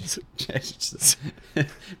 Just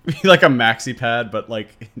be like a maxi pad, but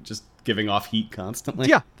like just giving off heat constantly.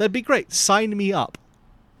 Yeah, that'd be great. Sign me up.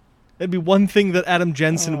 That'd be one thing that Adam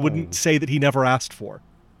Jensen wouldn't say that he never asked for.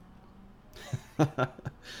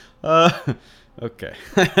 Okay.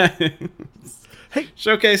 Hey,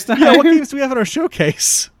 Showcase time. yeah, what games do we have in our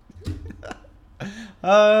showcase?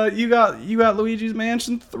 You got Luigi's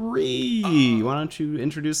Mansion 3. Why don't you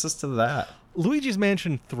introduce us to that? Luigi's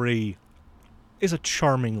Mansion 3 is a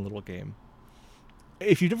charming little game.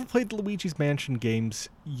 If you've never played the Luigi's Mansion games,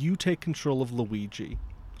 you take control of Luigi.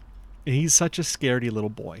 And he's such a scaredy little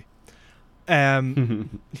boy.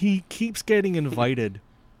 He keeps getting invited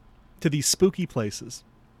to these spooky places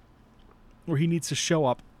where he needs to show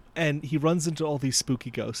up, and he runs into all these spooky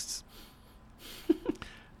ghosts.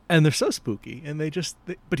 And they're so spooky, and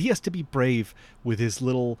but he has to be brave with his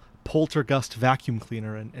little poltergust vacuum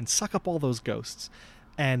cleaner and suck up all those ghosts.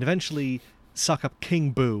 And eventually suck up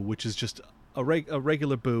King Boo, which is just a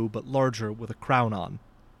regular Boo, but larger with a crown on.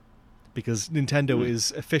 Because Nintendo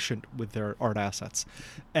is efficient with their art assets.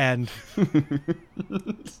 And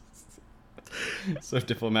so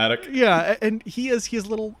diplomatic. yeah, and he has a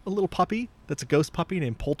little puppy that's a ghost puppy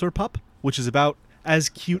named Polterpup, which is about as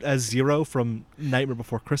cute as Zero from Nightmare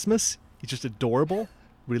Before Christmas. He's just adorable,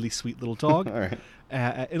 really sweet little dog. All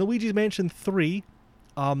right. In Luigi's Mansion 3,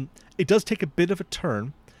 it does take a bit of a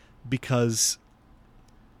turn because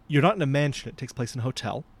you're not in a mansion; it takes place in a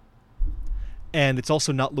hotel. And it's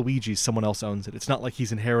also not Luigi's, someone else owns it. It's not like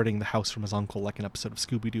he's inheriting the house from his uncle like an episode of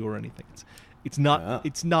Scooby-Doo or anything. It's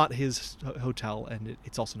not his hotel, and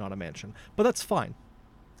it's also not a mansion. But that's fine.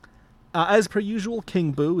 As per usual,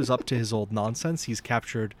 King Boo is up to his old nonsense. He's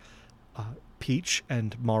captured Peach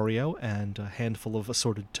and Mario and a handful of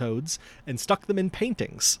assorted toads and stuck them in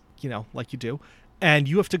paintings, like you do. And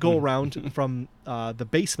you have to go around from the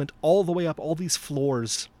basement all the way up all these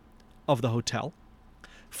floors of the hotel,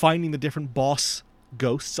 finding the different boss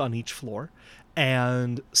ghosts on each floor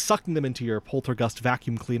and sucking them into your poltergust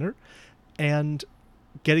vacuum cleaner and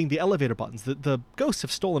getting the elevator buttons. The ghosts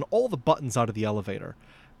have stolen all the buttons out of the elevator.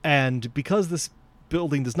 And because this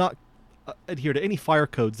building does not adhere to any fire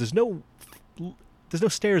codes, there's no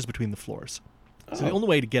stairs between the floors. So the only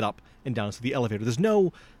way to get up and down is through the elevator. There's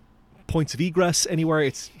no points of egress anywhere.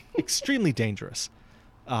 It's extremely dangerous.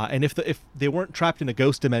 And if they weren't trapped in a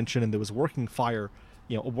ghost dimension and there was working fire,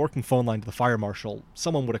 a working phone line to the fire marshal,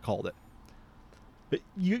 someone would have called it. But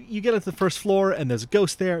you get into the first floor and there's a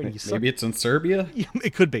ghost there. And Maybe it's in Serbia?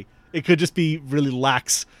 It could be. It could just be really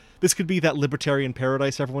lax. This could be that libertarian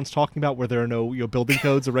paradise everyone's talking about where there are no building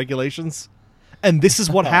codes or regulations. And this is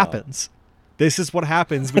what happens. This is what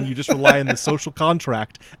happens when you just rely on the social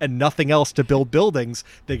contract and nothing else to build buildings.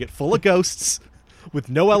 They get full of ghosts with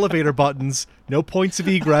no elevator buttons, no points of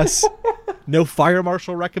egress, no fire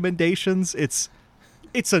marshal recommendations. It's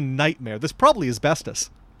a nightmare. This probably is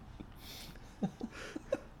asbestos.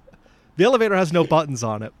 The elevator has no buttons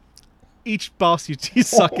on it. Each boss you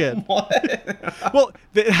suck in. What? Well,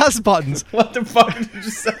 it has buttons. What the fuck did you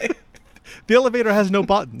say? The elevator has no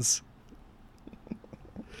buttons.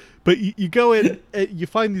 But you go in, you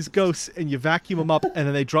find these ghosts, and you vacuum them up, and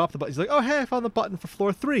then they drop the button. He's like, oh, hey, I found the button for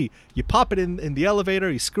floor 3. You pop it in the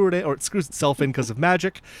elevator, you screw it in, or it screws itself in because of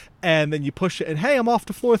magic, and then you push it, and hey, I'm off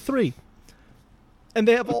to floor 3. And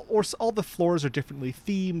they have all the floors are differently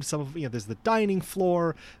themed. Some of there's the dining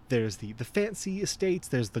floor, there's the fancy estates,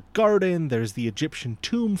 there's the garden, there's the Egyptian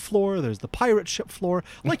tomb floor, there's the pirate ship floor,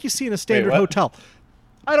 like you see in a standard hotel.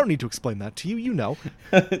 I don't need to explain that to you. You know.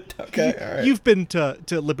 Okay, all right. You've been to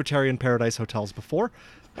Libertarian Paradise hotels before.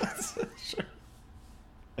 Sure.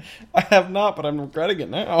 I have not, but I'm regretting it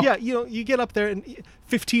now. Yeah, you get up there and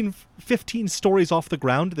 15 stories off the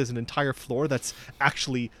ground, there's an entire floor that's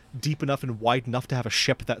actually deep enough and wide enough to have a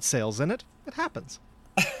ship that sails in it. It happens.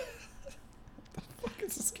 What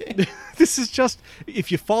is this game? This is just,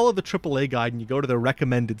 if you follow the AAA guide and you go to the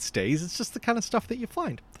recommended stays, it's just the kind of stuff that you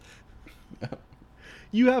find.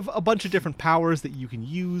 You have a bunch of different powers that you can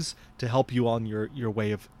use to help you on your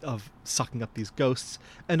way of sucking up these ghosts.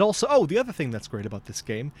 And also, the other thing that's great about this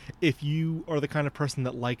game, if you are the kind of person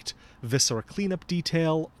that liked Viscera cleanup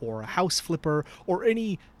detail or a house flipper or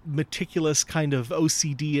any meticulous kind of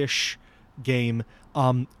OCD-ish game,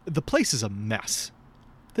 the place is a mess.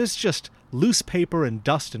 There's just loose paper and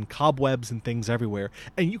dust and cobwebs and things everywhere,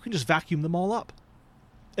 and you can just vacuum them all up.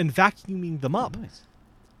 And vacuuming them up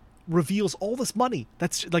reveals all this money.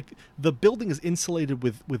 That's like, the building is insulated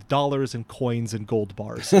with dollars and coins and gold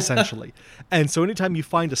bars, essentially. And so anytime you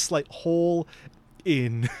find a slight hole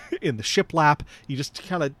in the shiplap, you just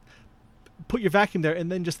kind of put your vacuum there, and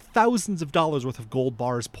then just thousands of dollars worth of gold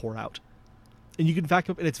bars pour out. And you can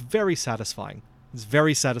vacuum, and it's very satisfying. It's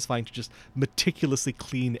very satisfying to just meticulously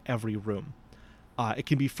clean every room. It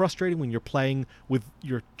can be frustrating when you're playing with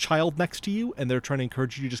your child next to you and they're trying to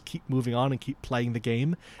encourage you to just keep moving on and keep playing the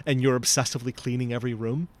game, and you're obsessively cleaning every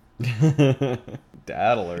room. Dad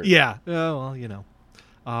alert. Yeah. Well,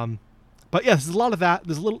 but yeah, there's a lot of that.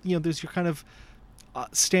 There's a little, there's your kind of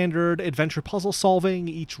standard adventure puzzle solving.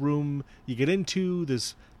 Each room you get into,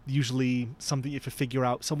 there's usually something you have to figure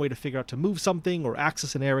out, some way to figure out to move something or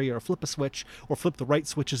access an area or flip a switch or flip the right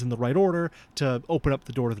switches in the right order to open up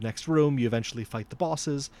the door to the next room. You eventually fight the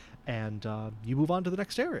bosses, and you move on to the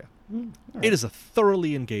next area. Right. It is a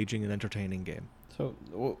thoroughly engaging and entertaining game. So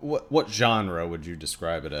what genre would you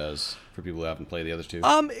describe it as for people who haven't played the other two?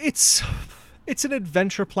 It's an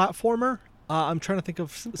adventure platformer. I'm trying to think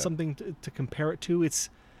of something to compare it to.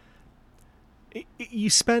 You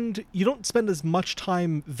don't spend as much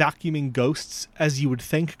time vacuuming ghosts as you would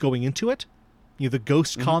think going into it. The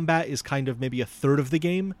ghost combat is kind of maybe a third of the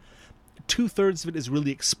game. 2/3 of it is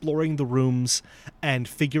really exploring the rooms and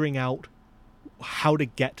figuring out how to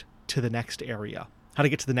get to the next area, how to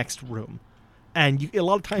get to the next room. And a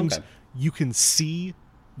lot of times you can see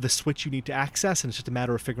the switch you need to access, and it's just a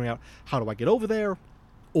matter of figuring out, how do I get over there?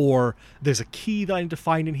 Or there's a key that I need to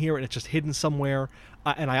find in here and it's just hidden somewhere.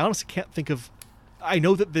 And I honestly can't think of... I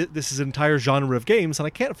know that this is an entire genre of games, and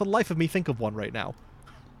I can't for the life of me think of one right now.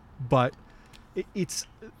 But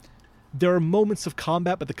there are moments of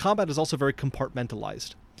combat, but the combat is also very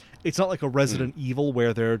compartmentalized. It's not like a Resident Evil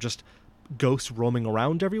where there are just ghosts roaming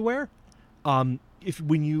around everywhere. Do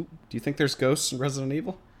you think there's ghosts in Resident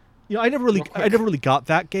Evil? I never really got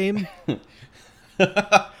that game.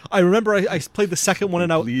 I remember I played the second one,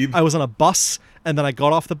 and I was on a bus, and then I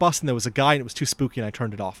got off the bus, and there was a guy, and it was too spooky, and I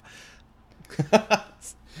turned it off.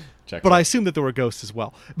 But I assume that there were ghosts as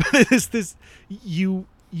well. But it is this: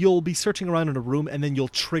 you'll be searching around in a room, and then you'll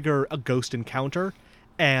trigger a ghost encounter,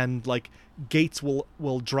 and like gates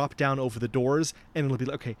will drop down over the doors, and it'll be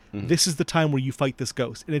like, okay, this is the time where you fight this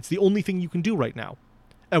ghost, and it's the only thing you can do right now.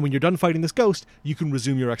 And when you're done fighting this ghost, you can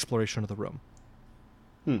resume your exploration of the room.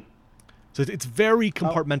 So it's very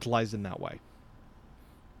compartmentalized in that way.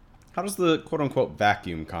 How does the quote-unquote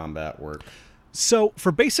vacuum combat work? So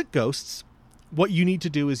for basic ghosts, what you need to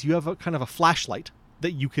do is you have a kind of a flashlight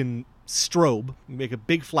that you can strobe, make a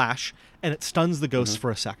big flash, and it stuns the ghosts for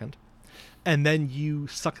a second. And then you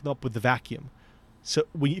suck them up with the vacuum. So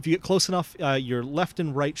if you get close enough, your left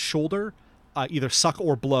and right shoulder either suck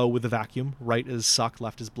or blow with the vacuum. Right is suck,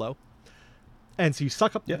 left is blow. And so you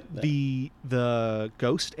suck up the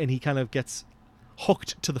ghost, and he kind of gets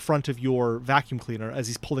hooked to the front of your vacuum cleaner as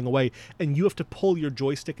he's pulling away, and you have to pull your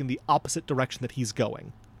joystick in the opposite direction that he's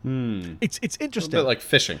going. It's interesting. A bit like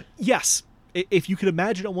fishing. Yes. If you could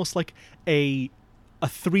imagine almost like a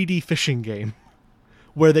 3D fishing game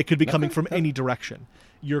where they could be coming from any direction.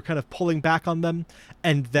 You're kind of pulling back on them,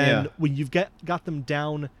 and then when you've got them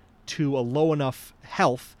down to a low enough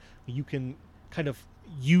health, you can kind of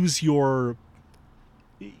use your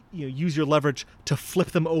leverage to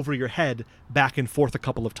flip them over your head back and forth a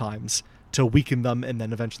couple of times to weaken them, and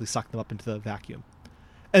then eventually suck them up into the vacuum.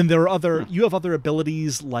 And there are you have other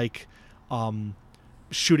abilities like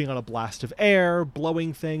shooting on a blast of air,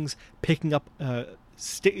 blowing things, picking up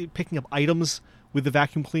items with the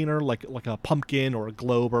vacuum cleaner, like a pumpkin or a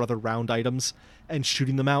globe or other round items, and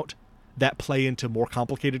shooting them out that play into more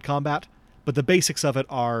complicated combat. But the basics of it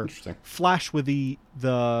are flash with the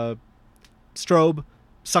strobe,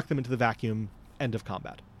 suck them into the vacuum, end of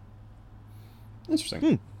combat.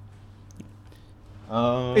 Interesting.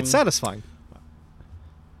 It's satisfying.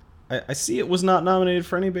 I see it was not nominated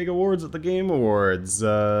for any big awards at the Game Awards. We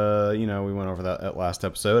went over that at last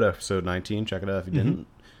episode 19. Check it out if you didn't.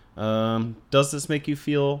 Does this make you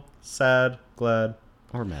feel sad, glad,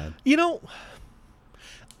 or mad?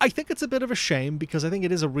 I think it's a bit of a shame because I think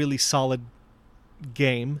it is a really solid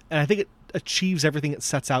game, and I think it achieves everything it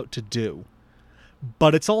sets out to do.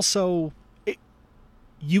 But it's also...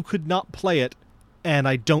 you could not play it, and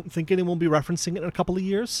I don't think anyone will be referencing it in a couple of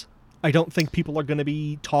years. I don't think people are going to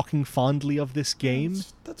be talking fondly of this game.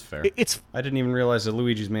 That's fair. I didn't even realize that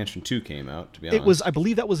Luigi's Mansion 2 came out, to be honest. I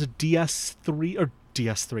believe that was a 3DS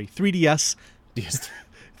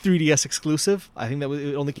exclusive. I think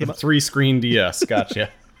it only came out. 3-screen DS, gotcha.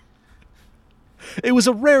 It was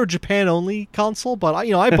a rare Japan-only console, but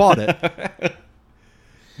I bought it.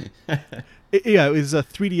 It was a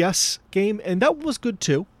 3DS game, and that was good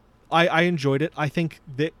too. I enjoyed it. I think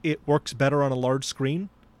that it works better on a large screen,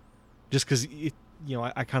 just because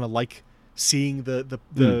I kind of like seeing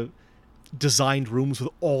the designed rooms with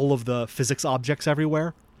all of the physics objects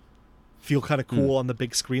everywhere. Feel kind of cool on the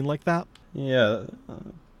big screen like that. Yeah,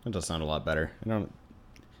 that does sound a lot better.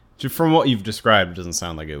 From what you've described, it doesn't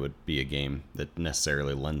sound like it would be a game that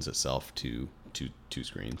necessarily lends itself to two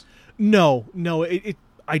screens. No,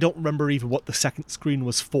 I don't remember even what the second screen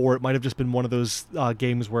was for. It might have just been one of those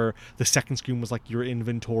games where the second screen was like your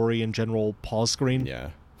inventory and general pause screen.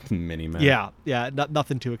 Yeah, mini-map. Yeah,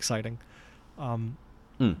 nothing too exciting.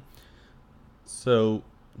 So,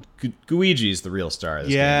 Guigi's the real star of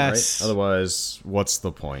this game, right? Otherwise, what's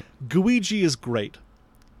the point? Guigi is great.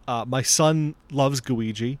 My son loves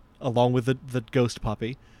Guigi, along with the ghost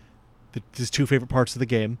puppy. His two favorite parts of the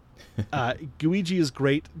game. Guigi is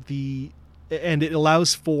great. And it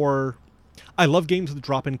allows for... I love games with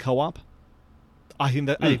drop-in co-op. I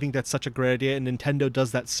think that's such a great idea, and Nintendo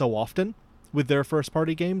does that so often with their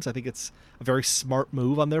first-party games. I think it's a very smart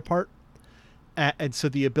move on their part. And so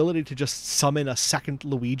the ability to just summon a second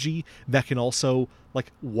Luigi that can also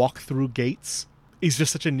walk through gates is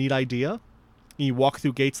just such a neat idea. You walk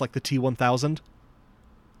through gates like the T-1000.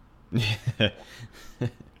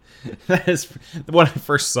 That is when I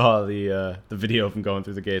first saw the video of him going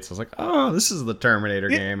through the gates. I was like, "Oh, this is the Terminator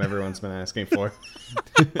game everyone's been asking for."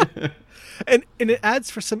 and it adds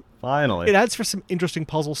for some interesting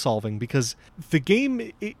puzzle solving, because the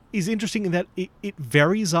game is interesting in that it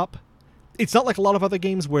varies up. It's not like a lot of other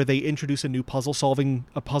games where they introduce a new puzzle solving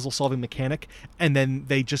mechanic and then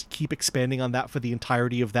they just keep expanding on that for the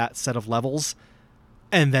entirety of that set of levels,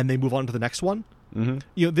 and then they move on to the next one.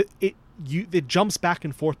 Mm-hmm. It jumps back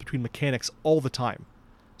and forth between mechanics all the time.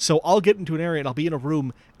 So I'll get into an area and I'll be in a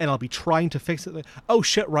room and I'll be trying to fix it. Oh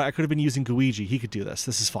shit, right, I could have been using Guigi. He could do this.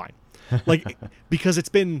 This is fine. Because it's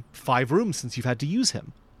been 5 rooms since you've had to use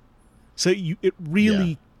him. So it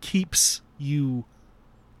really keeps you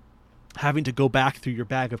having to go back through your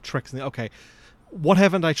bag of tricks and okay, what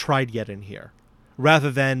haven't I tried yet in here?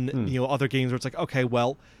 Rather than other games where it's like, okay,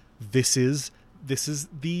 well, this is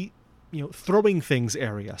the throwing things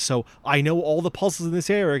area. So I know all the puzzles in this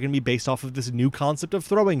area are going to be based off of this new concept of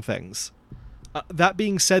throwing things. That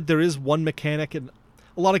being said, there is one mechanic, and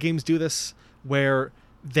a lot of games do this, where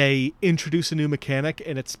they introduce a new mechanic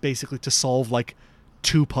and it's basically to solve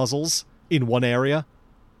 2 puzzles in one area.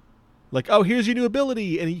 Oh, here's your new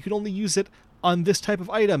ability, and you can only use it on this type of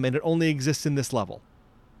item, and it only exists in this level.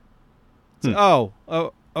 So,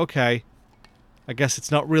 oh, okay. I guess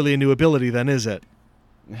it's not really a new ability then, is it?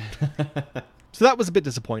 So that was a bit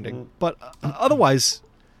disappointing. But otherwise,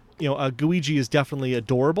 Guigi is definitely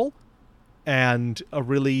adorable and a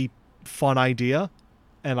really fun idea,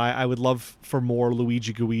 and I would love for more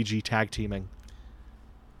Luigi tag teaming.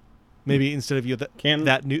 Maybe instead of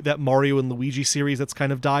that Mario and Luigi series that's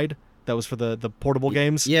kind of died. That was for the portable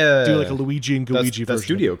games. Yeah. Do a Luigi and Guigi version. That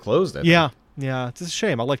studio closed, I think. Yeah. It's a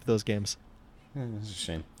shame. I liked those games. It's a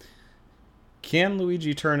shame. Can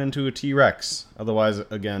Luigi turn into a T-Rex? Otherwise,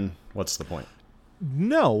 again, what's the point?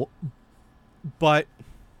 No. But...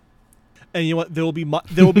 And you know what? There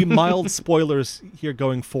will be mild spoilers here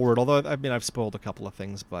going forward. Although, I've spoiled a couple of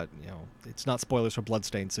things, but, it's not spoilers for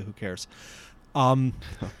Bloodstained, so who cares?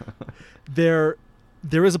 There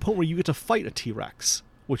is a point where you get to fight a T-Rex,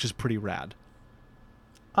 which is pretty rad.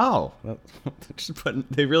 Oh,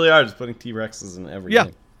 they really are just putting T-Rexes in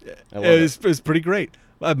everything. Yeah, it was pretty great.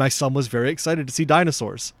 My son was very excited to see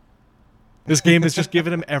dinosaurs. This game has just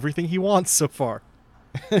given him everything he wants so far.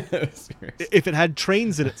 If it had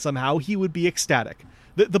trains in it somehow, he would be ecstatic.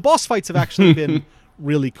 The boss fights have actually been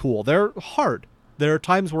really cool. They're hard. There are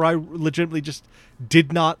times where I legitimately just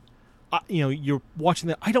did not you're watching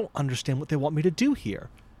that. I don't understand what they want me to do here.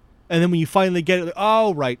 And then when you finally get it, like,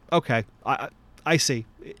 oh, right, okay, I see.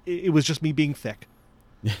 It was just me being thick.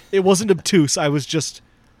 It wasn't obtuse. I was just,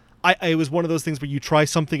 it was one of those things where you try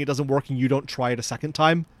something, it doesn't work, and you don't try it a second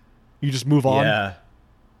time. You just move on.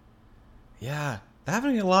 Yeah. That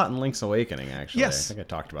happened a lot in Link's Awakening, actually. Yes. I think I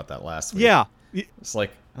talked about that last week. Yeah. It's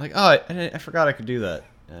like, oh, I forgot I could do that.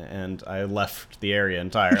 And I left the area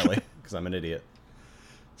entirely because I'm an idiot.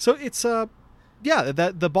 So it's, the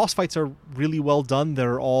boss fights are really well done. They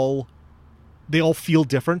all feel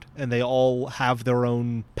different, and they all have their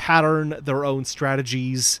own pattern, their own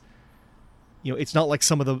strategies. It's not like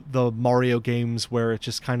some of the Mario games where it's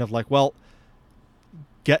just kind of like, well,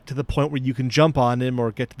 get to the point where you can jump on him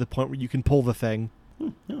or get to the point where you can pull the thing.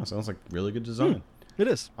 Yeah, sounds like really good design. It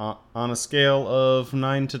is. On a scale of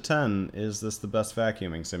 9 to 10, is this the best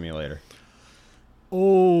vacuuming simulator?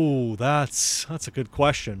 Oh, that's a good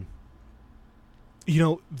question.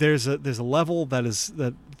 There's a level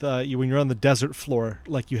that when you're on the desert floor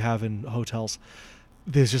like you have in hotels,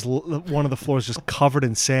 there's just one of the floors just covered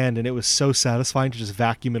in sand, and it was so satisfying to just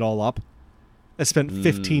vacuum it all up. I spent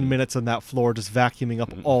 15 minutes on that floor just vacuuming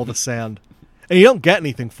up all the sand. And you don't get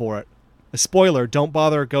anything for it. A spoiler, don't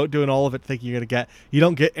bother doing all of it thinking you're going to get... You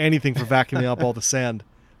don't get anything for vacuuming up all the sand.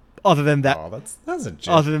 Other than that... Oh, that's a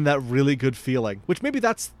joke. Other than that really good feeling. Which maybe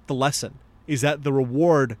that's the lesson, is that the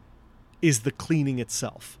reward is the cleaning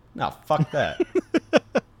itself. No, fuck that.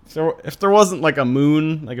 If there wasn't like a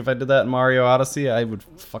moon, like if I did that in Mario Odyssey, I would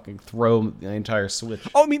fucking throw the entire Switch.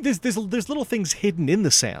 Oh, I mean, there's little things hidden in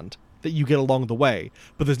the sand that you get along the way,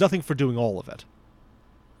 but there's nothing for doing all of it.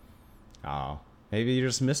 Oh, maybe you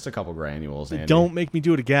just missed a couple granules, Andy. Don't make me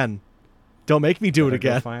do it again. Don't make me do it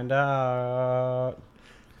again. Go find out.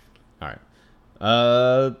 All right.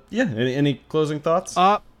 Yeah. Any closing thoughts?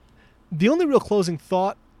 The only real closing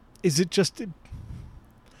thought is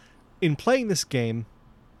in playing this game,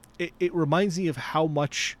 it reminds me of how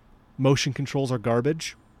much motion controls are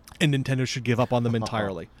garbage, and Nintendo should give up on them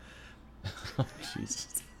entirely. Oh, Jesus.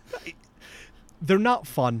 They're not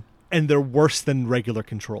fun, and they're worse than regular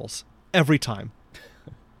controls. Every time.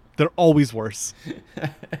 They're always worse.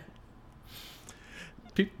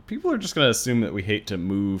 People are just going to assume that we hate to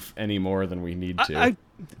move any more than we need to.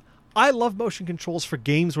 I love motion controls for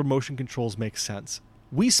games where motion controls make sense.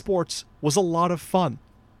 Wii Sports was a lot of fun.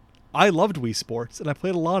 I loved Wii Sports, and I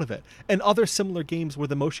played a lot of it. And other similar games where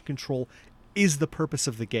the motion control is the purpose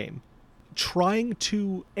of the game. Trying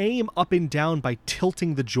to aim up and down by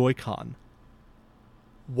tilting the Joy-Con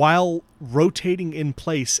while rotating in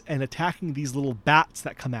place and attacking these little bats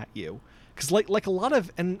that come at you. Because like a lot of,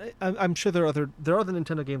 and I'm sure there are other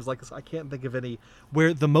Nintendo games like this, I can't think of any,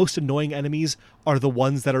 where the most annoying enemies are the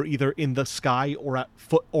ones that are either in the sky or at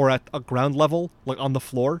foot or at a ground level, like on the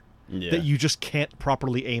floor, that you just can't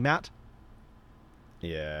properly aim at.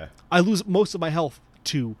 Yeah. I lose most of my health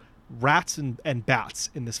to rats and bats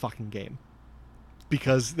in this fucking game.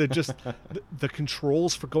 Because they're just, the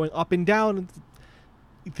controls for going up and down,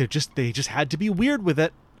 they just had to be weird with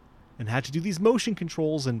it. And had to do these motion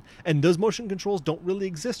controls, and those motion controls don't really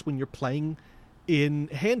exist when you're playing in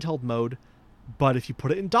handheld mode, but if you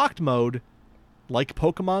put it in docked mode, like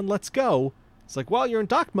Pokemon Let's Go, it's like, well, you're in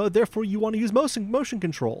docked mode, therefore you want to use motion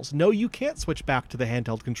controls. No, you can't switch back to the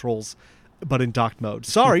handheld controls, but in docked mode.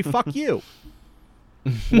 Sorry, fuck you.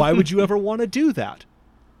 Why would you ever want to do that?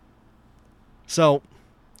 So,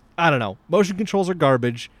 I don't know. Motion controls are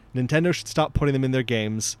garbage. Nintendo should stop putting them in their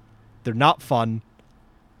games. They're not fun.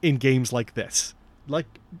 In games like this, like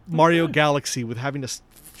Mario Galaxy, with having to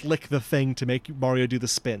flick the thing to make Mario do the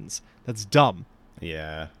spins. That's dumb.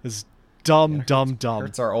 Yeah. It's dumb.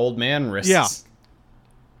 Hurts our old man wrists. Yeah.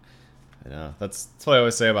 I know. That's what I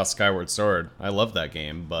always say about Skyward Sword. I love that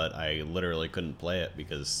game, but I literally couldn't play it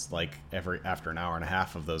because, like, after an hour and a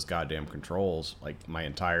half of those goddamn controls, like, my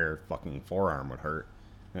entire fucking forearm would hurt.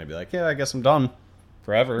 And I'd be like, yeah, I guess I'm done.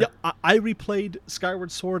 Forever. Yeah, I replayed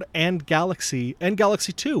Skyward Sword and Galaxy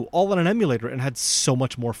 2 all on an emulator and had so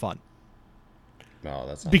much more fun. No,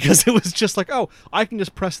 that's not because it was just like, oh, I can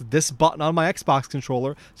just press this button on my Xbox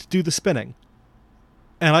controller to do the spinning.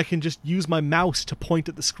 And I can just use my mouse to point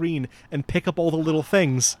at the screen and pick up all the little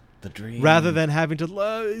things. The dream. Rather than having to,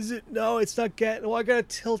 no, it's not getting, well, I gotta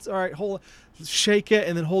tilt, all right, hold it, shake it,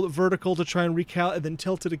 and then hold it vertical to try and recount, and then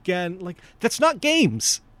tilt it again. Like, that's not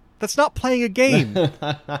games. That's not playing a game.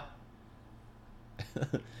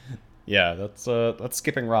 Yeah, that's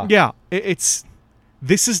skipping rock. Yeah,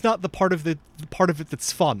 this is not the part of it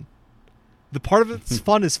that's fun. The part of it that's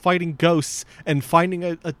fun is fighting ghosts and finding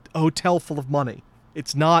a hotel full of money.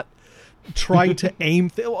 It's not trying to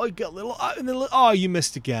aim. Oh, you got little, and then, oh, you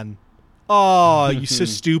missed again. Oh, you so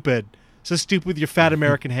stupid. So stupid with your fat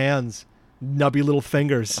American hands. Nubby little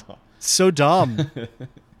fingers. So dumb.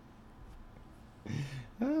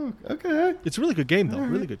 Oh, okay. It's a really good game, though. All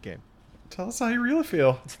right. Really good game. Tell us how you really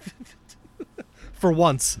feel. For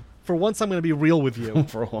once. For once, I'm going to be real with you.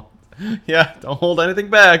 For once. Yeah, don't hold anything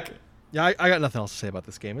back. Yeah, I got nothing else to say about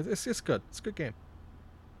this game. It's good. It's a good game.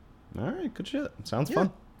 All right, good shit. Sounds Yeah.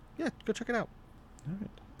 fun. Yeah, go check it out. All right.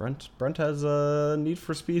 Brent has a Need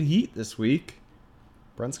for Speed Heat this week.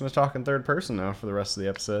 Brent's going to talk in third person now for the rest of the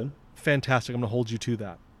episode. Fantastic. I'm going to hold you to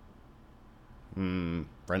that.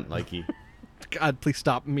 Brent Likey. God, please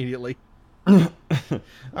stop immediately. All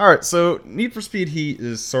right, so Need for Speed Heat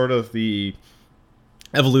is sort of the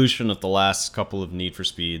evolution of the last couple of Need for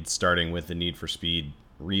Speed, starting with the Need for Speed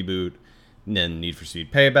reboot, and then Need for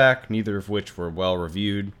Speed Payback, neither of which were well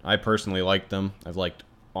reviewed. I personally liked them. I've liked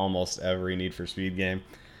almost every Need for Speed game.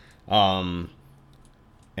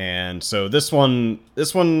 And so this one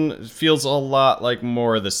feels a lot like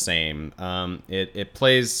more of the same. It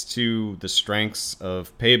plays to the strengths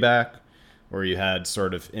of Payback, where you had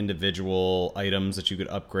sort of individual items that you could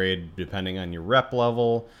upgrade depending on your rep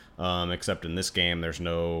level. Except in this game, there's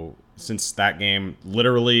no... Since that game,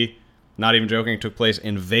 literally, not even joking, took place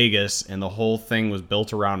in Vegas, and the whole thing was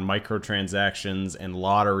built around microtransactions and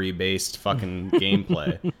lottery-based fucking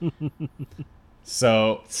gameplay.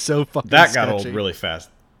 So fucking that got sketchy. old really fast.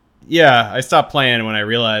 Yeah, I stopped playing when I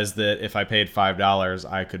realized that if I paid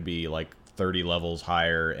 $5, I could be like 30 levels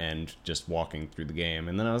higher and just walking through the game.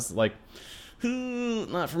 And then I was like,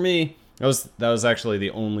 not for me. That was actually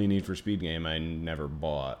the only Need for Speed game I never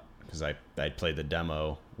bought, because I played the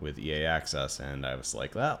demo with EA Access, and I was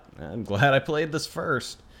like, well, I'm glad I played this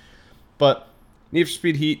first. But Need for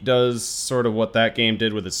Speed Heat does sort of what that game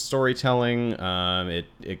did with its storytelling.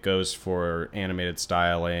 It goes for animated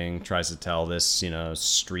styling, tries to tell this,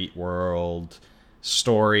 street world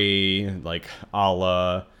story, like a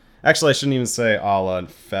la... Actually, I shouldn't even say a la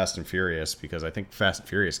Fast and Furious, because I think Fast and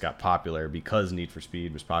Furious got popular because Need for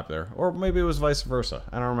Speed was popular. Or maybe it was vice versa.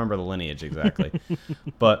 I don't remember the lineage exactly.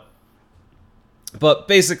 But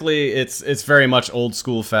basically, it's very much old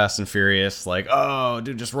school Fast and Furious. Like, oh,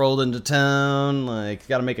 dude just rolled into town. Like,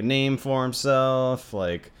 got to make a name for himself.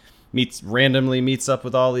 Like, randomly meets up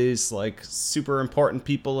with all these like super important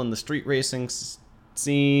people in the street racing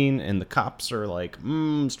scene, and the cops are like,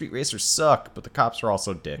 street racers suck, but the cops are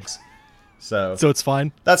also dicks. So it's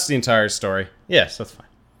fine. That's the entire story. Yes, that's fine.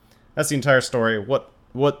 That's the entire story. What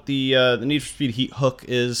the Need for Speed Heat hook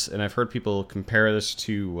is, and I've heard people compare this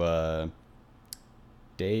to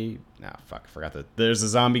I forgot that. There's a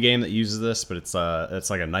zombie game that uses this, but it's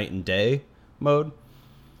like a night and day mode.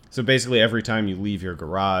 So basically, every time you leave your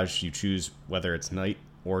garage, you choose whether it's night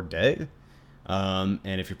or day. And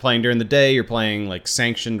if you're playing during the day, you're playing like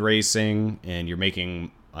sanctioned racing, and you're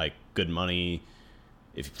making like good money.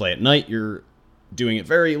 If you play at night, you're doing it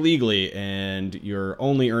very illegally, and you're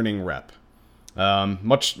only earning rep.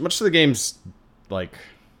 Much to the game's like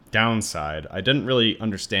downside, I didn't really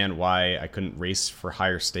understand why I couldn't race for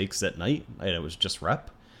higher stakes at night. It was just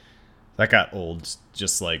rep. That got old.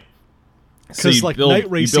 Just like, because night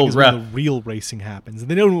racing is when the real racing happens,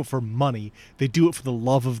 and they don't do it for money. They do it for the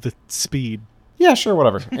love of the speed. Yeah, sure,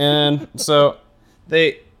 whatever. And so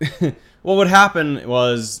what would happen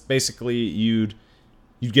was basically you'd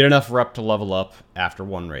get enough rep to level up after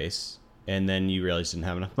one race, and then you realize you didn't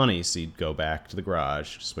have enough money, so you'd go back to the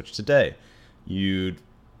garage, switch to day. You'd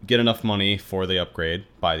get enough money for the upgrade,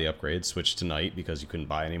 buy the upgrade, switch to night because you couldn't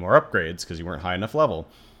buy any more upgrades because you weren't high enough level.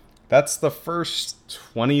 That's the first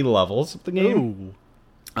 20 levels of the game. Ooh.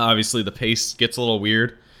 Obviously, the pace gets a little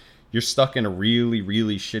weird. You're stuck in a really,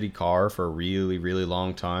 really shitty car for a really, really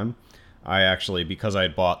long time. I actually, because I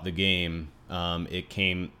had bought the game, it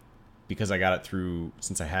came... Because I got it through...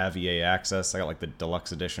 Since I have EA Access, I got like the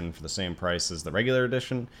deluxe edition for the same price as the regular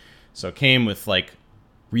edition. So it came with like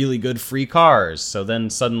really good free cars. So then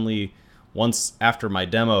suddenly, once after my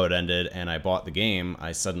demo had ended and I bought the game,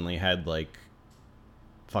 I suddenly had like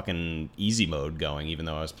fucking easy mode going, even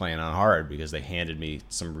though I was playing on hard, because they handed me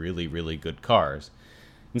some really, really good cars.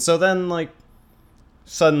 And so then, like,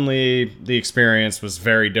 suddenly the experience was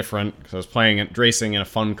very different, because I was playing racing in a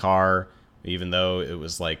fun car, even though it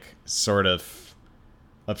was like sort of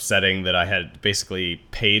upsetting that I had basically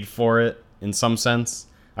paid for it in some sense.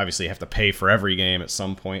 Obviously, you have to pay for every game at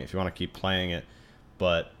some point if you want to keep playing it,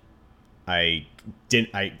 but I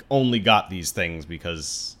only got these things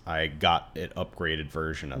because I got an upgraded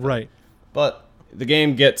version of it. Right. But the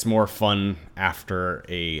game gets more fun after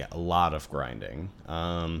a lot of grinding,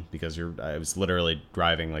 because I was literally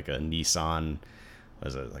driving like a Nissan,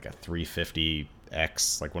 was it like a 350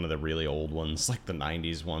 X, like one of the really old ones, like the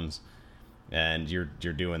 90s ones. And you're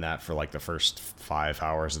doing that for like the first 5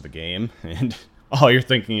 hours of the game, and all you're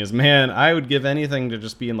thinking is, man, I would give anything to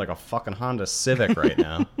just be in like a fucking Honda Civic right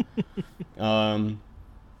now.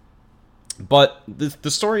 But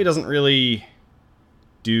the story doesn't really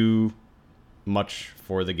do much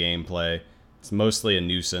for the gameplay. It's mostly a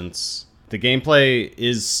nuisance. The gameplay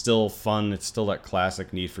is still fun. It's still that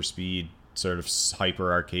classic Need for Speed sort of hyper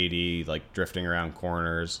arcadey, like drifting around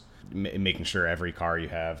corners, making sure every car you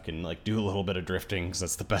have can like do a little bit of drifting, because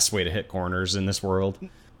that's the best way to hit corners in this world.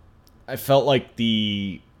 I felt like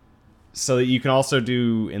so that you can also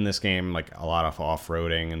do in this game like a lot of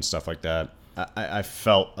off-roading and stuff like that. I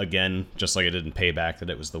felt, again, just like I did in Payback, that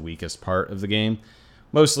it was the weakest part of the game.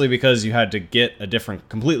 Mostly because you had to get a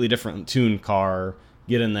completely different tuned car,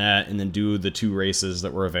 get in that, and then do the 2 races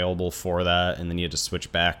that were available for that, and then you had to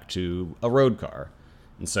switch back to a road car.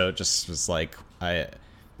 And so it just was like,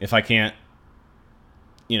 if I can't,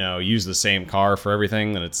 use the same car for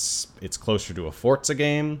everything, then it's closer to a Forza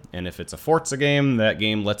game. And if it's a Forza game, that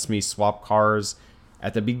game lets me swap cars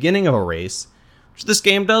at the beginning of a race, which this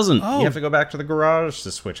game doesn't. Oh. You have to go back to the garage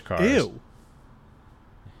to switch cars. Ew.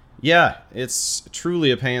 Yeah, it's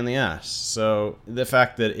truly a pain in the ass. So the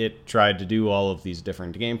fact that it tried to do all of these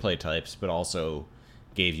different gameplay types, but also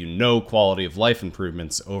gave you no quality of life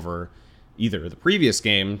improvements over either of the previous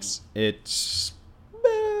games, it sucked.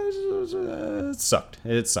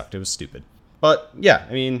 It sucked. It was stupid. But yeah,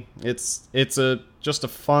 I mean, it's just a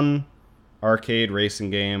fun arcade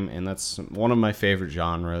racing game, and that's one of my favorite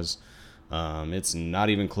genres. It's not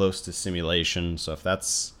even close to simulation, so if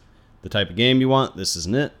that's the type of game you want, this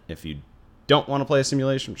isn't it. If you don't want to play a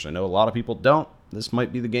simulation, which I know a lot of people don't, this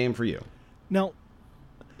might be the game for you. Now,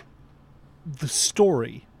 the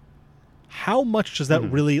story, how much does that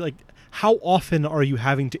really, like, how often are you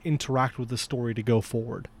having to interact with the story to go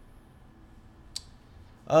forward?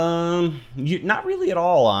 Not really at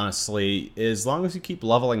all, honestly. As long as you keep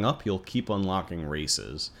leveling up, you'll keep unlocking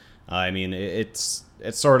races. I mean, it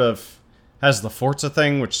sort of has the Forza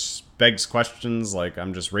thing, which begs questions like,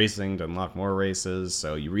 I'm just racing to unlock more races,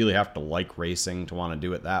 so you really have to like racing to want to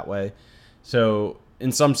do it that way. So,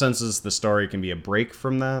 in some senses, the story can be a break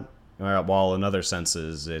from that, while in other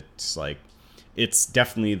senses, it's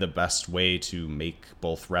definitely the best way to make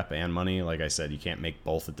both rep and money. Like I said, you can't make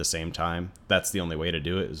both at the same time. That's the only way to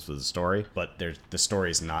do it, is with the story. But the story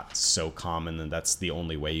is not so common, and that's the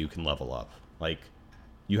only way you can level up. Like,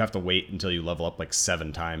 you have to wait until you level up like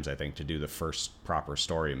 7 times, I think, to do the first proper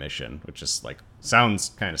story mission, which is like,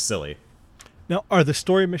 sounds kind of silly. Now, are the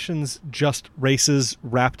story missions just races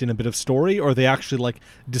wrapped in a bit of story, or are they actually like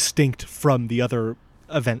distinct from the other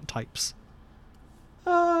event types?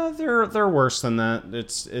 They're worse than that.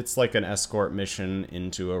 It's like an escort mission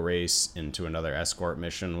into a race into another escort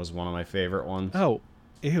mission was one of my favorite ones. Oh,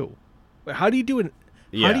 ew! How do you do an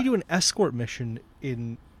escort mission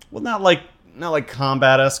in? Well, not like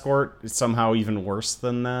combat escort. It's somehow even worse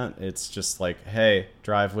than that. It's just like, hey,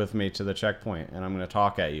 drive with me to the checkpoint, and I'm going to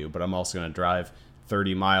talk at you, but I'm also going to drive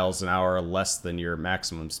 30 miles an hour less than your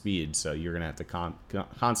maximum speed, so you're going to have to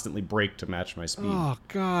constantly brake to match my speed. Oh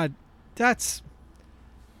God, that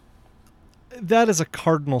is a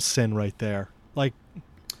cardinal sin right there. Like,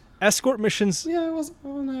 escort missions. Yeah, I wasn't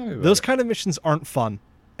happy about Those it. kind of missions aren't fun,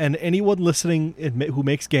 and anyone listening who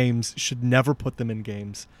makes games should never put them in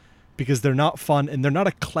games, because they're not fun, and they're not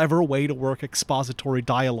a clever way to work expository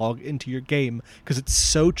dialogue into your game, because it's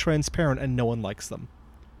so transparent and no one likes them.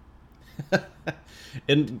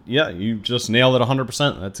 And yeah, you just nailed it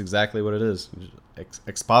 100%. That's exactly what it is.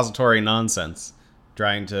 Expository nonsense.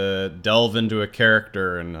 Trying to delve into a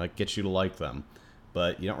character and like get you to like them.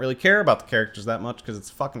 But you don't really care about the characters that much because it's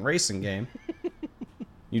a fucking racing game.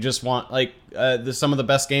 You just want, like, some of the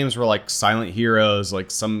best games were like Silent Heroes. Like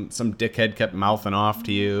some dickhead kept mouthing off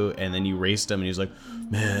to you, and then you raced him, and he's like,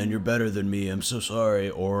 "Man, you're better than me. I'm so sorry."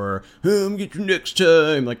 Or, "Get you next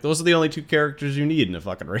time." Like, those are the only 2 characters you need in a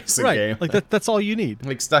fucking racing game. Like that's all you need.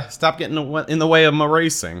 Like, stop getting in the way of my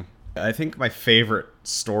racing. I think my favorite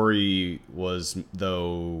story was,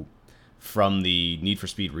 though, from the Need for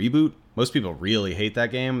Speed reboot. Most people really hate that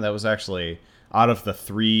game. That was actually, out of the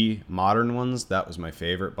 3 modern ones, that was my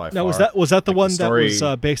favorite by far. Now, was that the Like, one story, that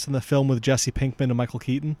was based on the film with Jesse Pinkman and Michael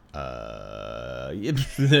Keaton? No,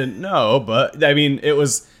 but I mean, that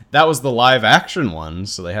was the live action one,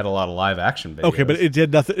 so they had a lot of live action videos. Okay, but it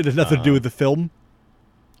had nothing to do with the film?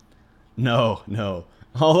 No.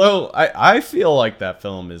 Although, I feel like that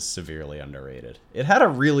film is severely underrated. It had a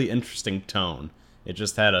really interesting tone. It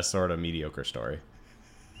just had a sort of mediocre story.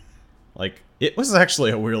 Like, it was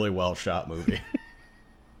actually a really well-shot movie.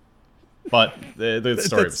 But the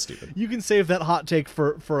story was stupid. You can save that hot take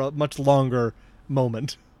for a much longer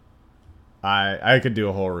moment. I could do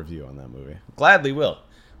a whole review on that movie. Gladly will.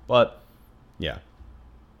 But, yeah.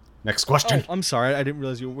 Next question. Oh, I'm sorry. I didn't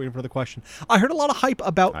realize you were waiting for the question. I heard a lot of hype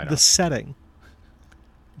about the setting.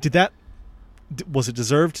 Was it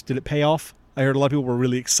deserved? Did it pay off? I heard a lot of people were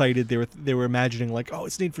really excited. They were imagining like, oh,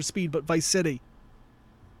 it's Need for Speed, but Vice City.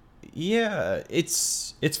 Yeah,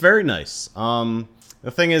 it's very nice. The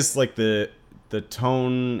thing is, like, the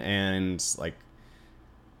tone and, like,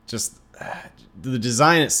 just the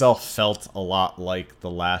design itself felt a lot like the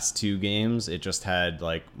last two games. It just had,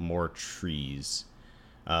 like, more trees.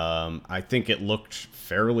 I think it looked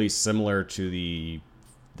fairly similar to the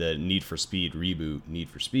Need for Speed reboot, Need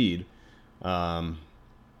for Speed,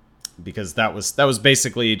 because that was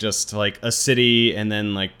basically just like a city and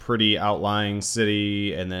then like pretty outlying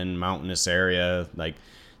city and then mountainous area. Like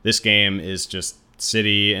this game is just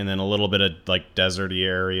city and then a little bit of like deserty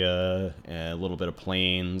area, a little bit of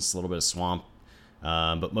plains, a little bit of swamp,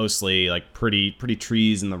 but mostly like pretty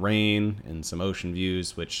trees in the rain and some ocean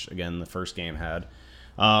views, which again the first game had.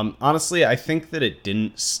 Honestly, I think that it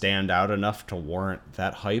didn't stand out enough to warrant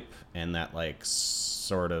that hype and that like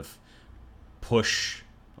sort of push,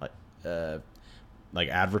 like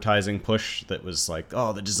advertising push that was like,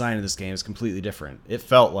 oh, the design of this game is completely different. It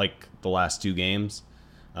felt like the last two games,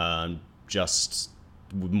 just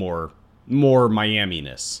more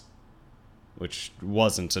Miami-ness, which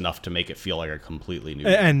wasn't enough to make it feel like a completely new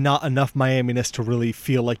game. And not enough Miami-ness to really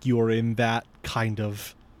feel like you were in that kind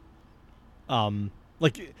of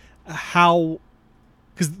like how,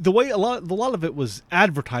 because the way a lot of it was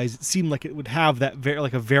advertised, it seemed like it would have that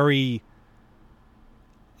very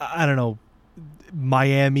I don't know,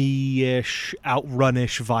 Miami-ish,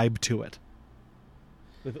 outrun-ish vibe to it.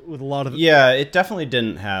 With a lot of yeah, it definitely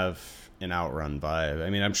didn't have an outrun vibe. I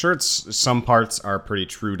mean, I'm sure some parts are pretty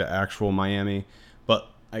true to actual Miami, but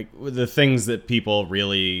like the things that people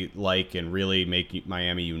really like and really make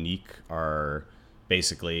Miami unique are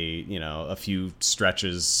basically, you know, a few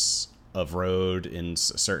stretches of road in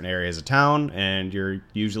certain areas of town, and you're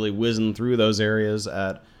usually whizzing through those areas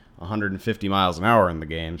at 150 miles an hour in the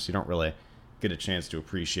game, so you don't really get a chance to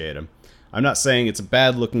appreciate them. I'm not saying it's a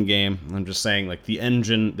bad looking game. I'm just saying like the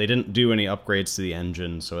engine, they didn't do any upgrades to the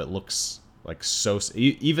engine, so it looks like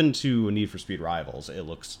even to Need for Speed Rivals, it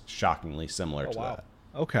looks shockingly similar to that.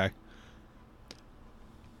 Okay.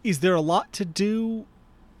 Is there a lot to do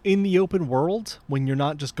in the open world when you're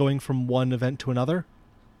not just going from one event to another?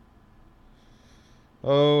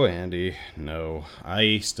 Oh, Andy, no.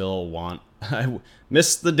 I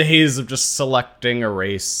miss the days of just selecting a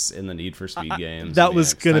race in the Need for Speed games. That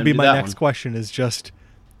was going to be my next question,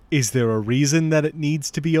 is there a reason that it needs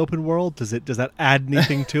to be open world? Does that add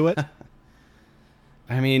anything to it?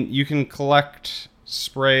 I mean, you can collect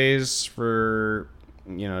sprays for,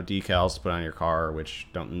 you know, decals to put on your car, which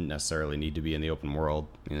don't necessarily need to be in the open world.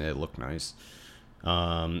 You know, they look nice.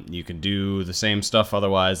 You can do the same stuff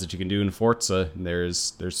otherwise that you can do in Forza.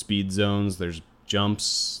 There's speed zones, there's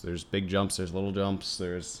jumps, there's big jumps, there's little jumps,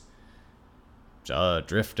 there's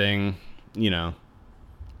drifting, you know.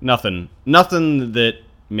 Nothing that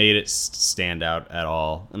made it stand out at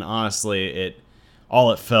all. And honestly,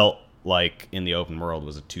 all it felt like in the open world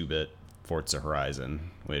was a 2-bit Forza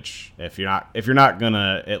Horizon, which if you're not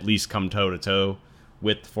gonna at least come toe to toe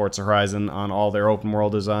with Forza Horizon on all their open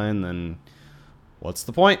world design, then what's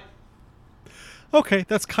the point? Okay,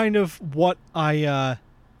 that's kind of what I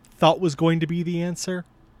thought was going to be the answer,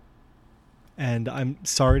 and I'm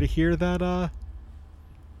sorry to hear that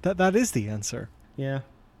that is the answer. Yeah,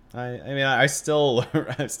 I mean I still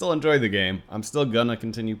enjoy the game. I'm still gonna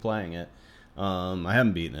continue playing it. I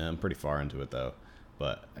haven't beaten it. I'm pretty far into it though,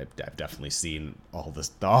 but I've definitely seen all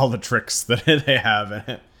the tricks that they have in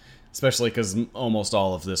it, especially because almost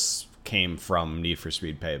all of this came from Need for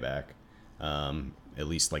Speed Payback, at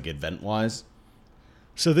least like event wise.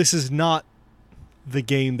 So this is not the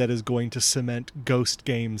game that is going to cement Ghost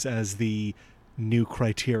Games as the new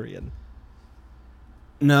Criterion.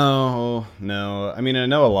 No. I mean, I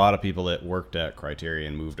know a lot of people that worked at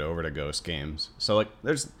Criterion moved over to Ghost Games, so like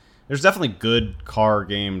there's definitely good car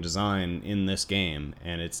game design in this game,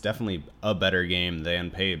 and it's definitely a better game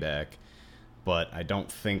than Payback, but I don't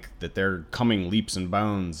think that they're coming leaps and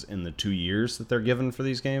bounds in the 2 years that they're given for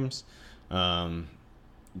these games.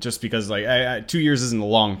 Just because like 2 years isn't a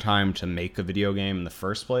long time to make a video game in the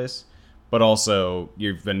first place, but also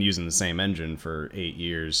you've been using the same engine for 8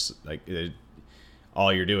 years. Like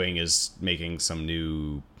all you're doing is making some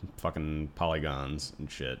new fucking polygons and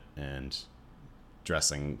shit, and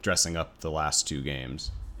dressing up the last two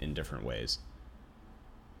games in different ways.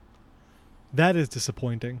 That is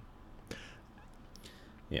disappointing.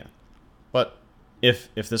 Yeah, but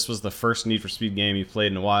if this was the first Need for Speed game you've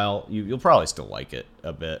played in a while, you'll probably still like it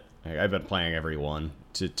a bit. I've been playing every one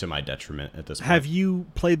to my detriment at this point. Have you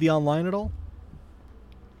played the online at all?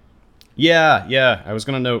 Yeah. I was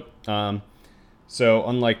gonna note. So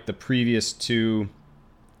unlike the previous two,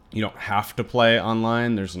 you don't have to play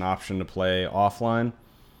online. There's an option to play offline.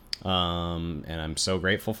 And I'm so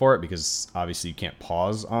grateful for it because obviously you can't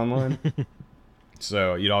pause online.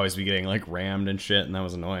 So you'd always be getting like rammed and shit, and that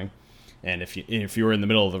was annoying. And if you were in the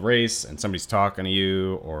middle of the race and somebody's talking to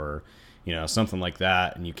you or something like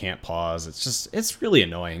that, and you can't pause, it's really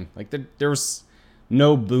annoying. Like there was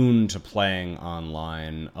no boon to playing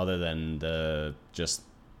online other than the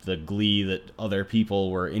glee that other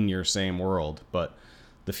people were in your same world. But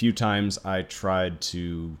the few times I tried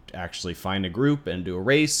to actually find a group and do a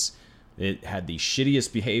race, it had the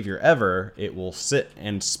shittiest behavior ever. It will sit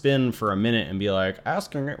and spin for a minute and be like,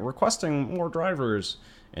 requesting more drivers.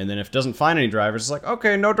 And then if it doesn't find any drivers, it's like,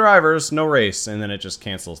 okay, no drivers, no race. And then it just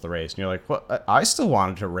cancels the race. And you're like, what? I still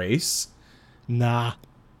wanted to race. Nah.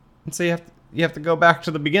 And so you have to go back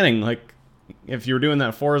to the beginning. Like, if you were doing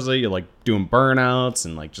that Forza, you're like doing burnouts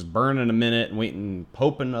and like just burning a minute and waiting,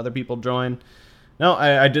 hoping other people join. No,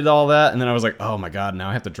 I did all that, and then I was like, oh my god, now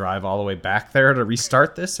I have to drive all the way back there to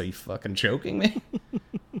restart this? Are you fucking joking me?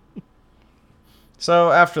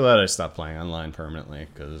 So after that, I stopped playing online permanently,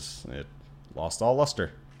 because it lost all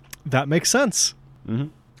luster. That makes sense. Mm-hmm.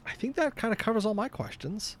 I think that kind of covers all my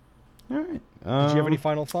questions. All right. Did you have any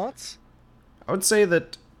final thoughts? I would say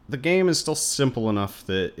that the game is still simple enough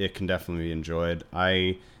that it can definitely be enjoyed.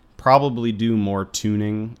 I probably do more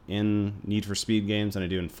tuning in Need for Speed games than I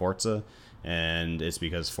do in Forza. And it's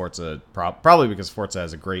because probably because Forza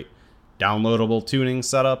has a great downloadable tuning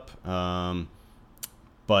setup.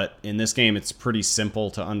 But in this game, it's pretty simple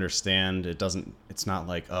to understand. It's not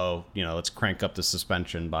like, let's crank up the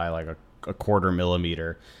suspension by like a quarter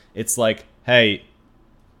millimeter. It's like, hey,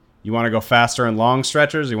 you want to go faster in long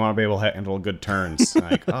stretches? You want to be able to handle good turns?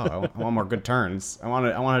 Like, I want more good turns. I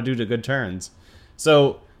want to do the good turns.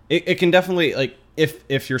 So it can definitely, like,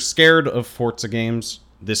 if you're scared of Forza games,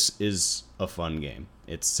 this is a fun game.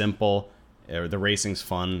 It's simple. The racing's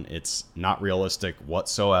fun. It's not realistic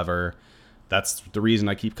whatsoever. That's the reason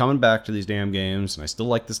I keep coming back to these damn games, and I still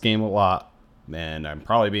like this game a lot. And I'm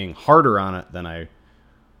probably being harder on it than I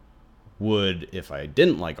would if I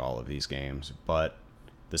didn't like all of these games. But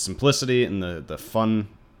the simplicity and the fun,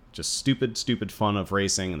 just stupid fun of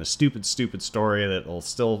racing, and the stupid story that will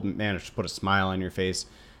still manage to put a smile on your face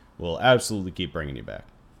will absolutely keep bringing you back.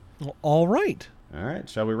 Well, all right. All right,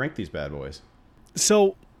 shall we rank these bad boys?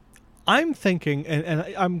 So I'm thinking, and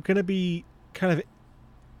I'm going to be kind of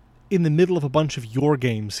in the middle of a bunch of your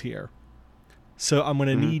games here. So I'm going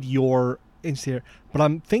to need your insight here. But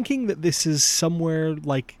I'm thinking that this is somewhere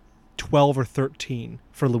like 12 or 13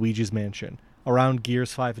 for Luigi's Mansion, around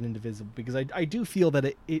Gears 5 and Indivisible. Because I do feel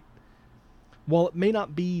that it, while it may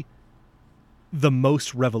not be the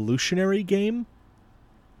most revolutionary game,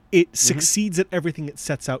 it succeeds at everything it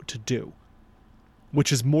sets out to do.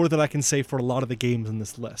 Which is more than I can say for a lot of the games in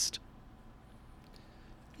this list.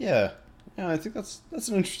 Yeah, I think that's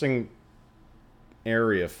an interesting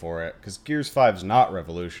area for it, because Gears 5 is not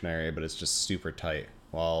revolutionary, but it's just super tight,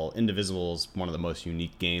 while Indivisible is one of the most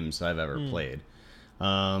unique games I've ever played.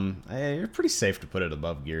 You're pretty safe to put it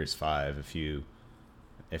above Gears 5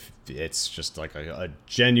 if it's just like a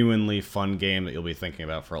genuinely fun game that you'll be thinking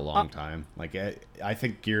about for a long time. Like, I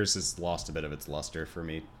think Gears has lost a bit of its luster for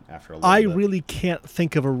me after a little bit. I really can't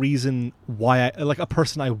think of a reason why a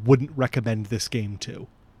person I wouldn't recommend this game to.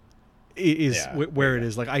 It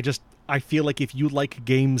is. Like, I feel like if you like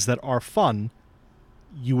games that are fun,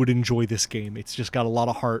 you would enjoy this game. It's just got a lot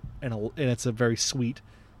of heart, and it's a very sweet,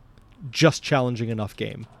 just challenging enough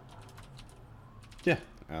game. Yeah.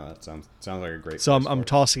 Oh, that sounds like a great. So I'm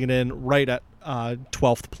tossing it in right at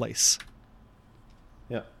 12th place.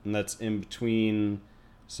 Yeah, and that's in between.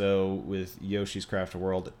 So with Yoshi's Crafted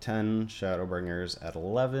World at 10, Shadowbringers at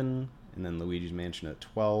 11, and then Luigi's Mansion at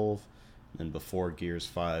 12, and then before Gears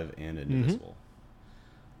 5 and Indivisible.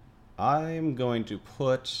 I'm going to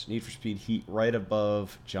put Need for Speed Heat right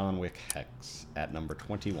above John Wick Hex at number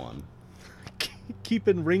 21.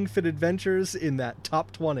 Keeping Ring Fit Adventures in that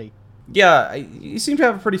top 20. Yeah, you seem to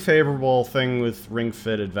have a pretty favorable thing with Ring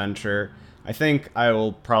Fit Adventure. I think I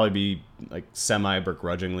will probably be like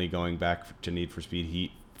semi-begrudgingly going back to Need for Speed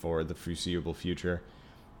Heat for the foreseeable future.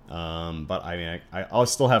 But I mean, I'll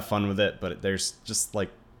still have fun with it, but there's just like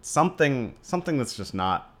something that's just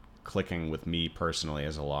not clicking with me personally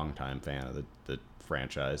as a longtime fan of the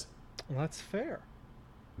franchise. Well, that's fair.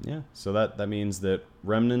 Yeah, so that means that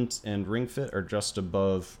Remnant and Ring Fit are just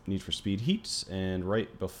above Need for Speed Heat, and Need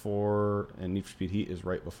for Speed Heat is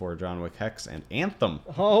right before John Wick Hex and Anthem.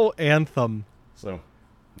 Oh, Anthem. So,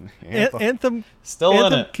 Anthem still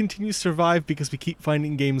Anthem in it. continues to survive because we keep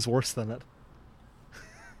finding games worse than it.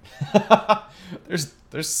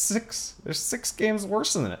 there's six games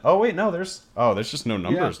worse than it. Oh wait, no, there's just no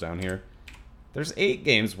numbers down here. There's 8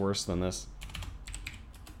 games worse than this.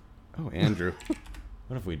 Oh, Andrew.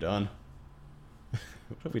 What have we done?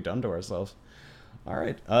 What have we done to ourselves? All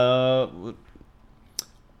right.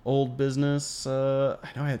 Old business. I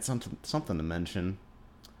know I had something to mention.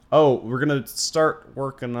 Oh, we're gonna start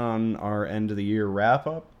working on our end of the year wrap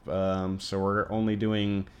up. So we're only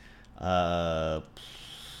doing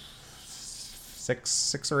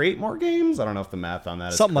 6 or 8 more games. I don't know if the math on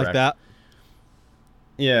that is something correct. like that.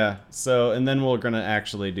 Yeah, so, and then we're going to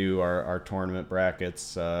actually do our tournament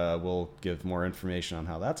brackets. We'll give more information on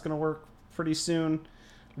how that's going to work pretty soon.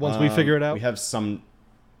 Once we figure it out? We have some...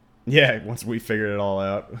 Yeah, once we figured it all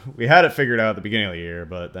out. We had it figured out at the beginning of the year,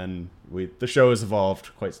 but then the show has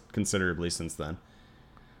evolved quite considerably since then.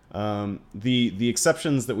 The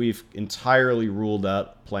exceptions that we've entirely ruled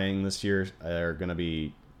out playing this year are going to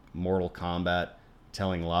be Mortal Kombat,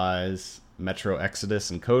 Telling Lies, Metro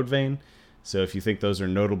Exodus, and Code Vein. So if you think those are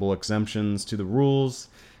notable exemptions to the rules,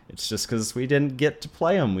 it's just because we didn't get to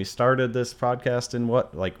play them. We started this podcast in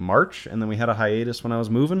March, and then we had a hiatus when I was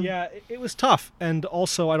moving. Yeah, it was tough, and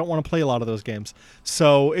also I don't want to play a lot of those games.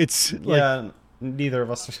 So it's neither of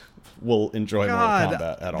us will enjoy Mortal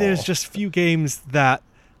Kombat at all. There's just few games that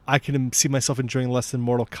I can see myself enjoying less than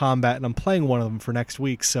Mortal Kombat, and I'm playing one of them for next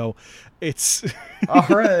week. So it's all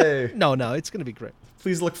right. No, it's going to be great.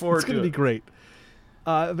 Please look forward to it. It's going to be great.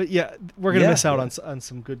 But yeah, we're going to miss out on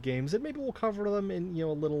some good games, and maybe we'll cover them in a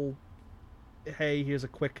little, hey, here's a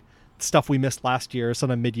quick stuff we missed last year,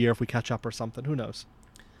 sometime mid-year if we catch up or something. Who knows?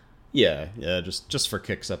 Yeah, just for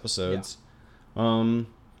kicks episodes.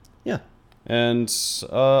 Yeah. And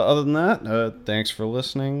other than that, thanks for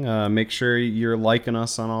listening. Make sure you're liking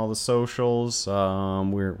us on all the socials.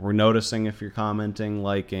 We're noticing if you're commenting,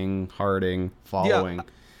 liking, hearting, following. Yeah.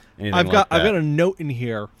 I've got a note in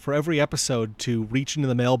here for every episode to reach into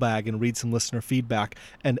the mailbag and read some listener feedback,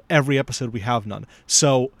 and every episode we have none.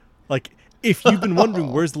 So, if you've been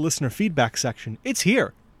wondering where's the listener feedback section, it's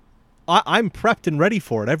here. I'm prepped and ready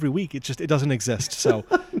for it every week. It doesn't exist. So,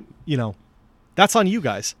 that's on you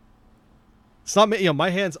guys. It's not me.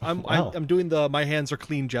 My hands. I'm doing the my hands are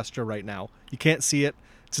clean gesture right now. You can't see it.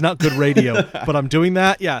 It's not good radio, but I'm doing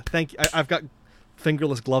that. Yeah, thank you. I've got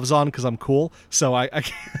fingerless gloves on because I'm cool. So I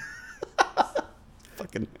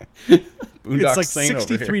fucking it's like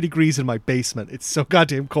 63 degrees in my basement. It's so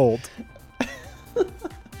goddamn cold.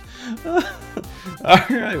 All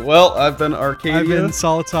right. Well, I've been Arcadia. I've been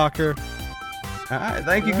Solid Talker. All right.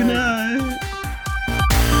 Thank you. Good night.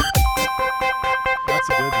 That's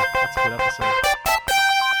a good episode.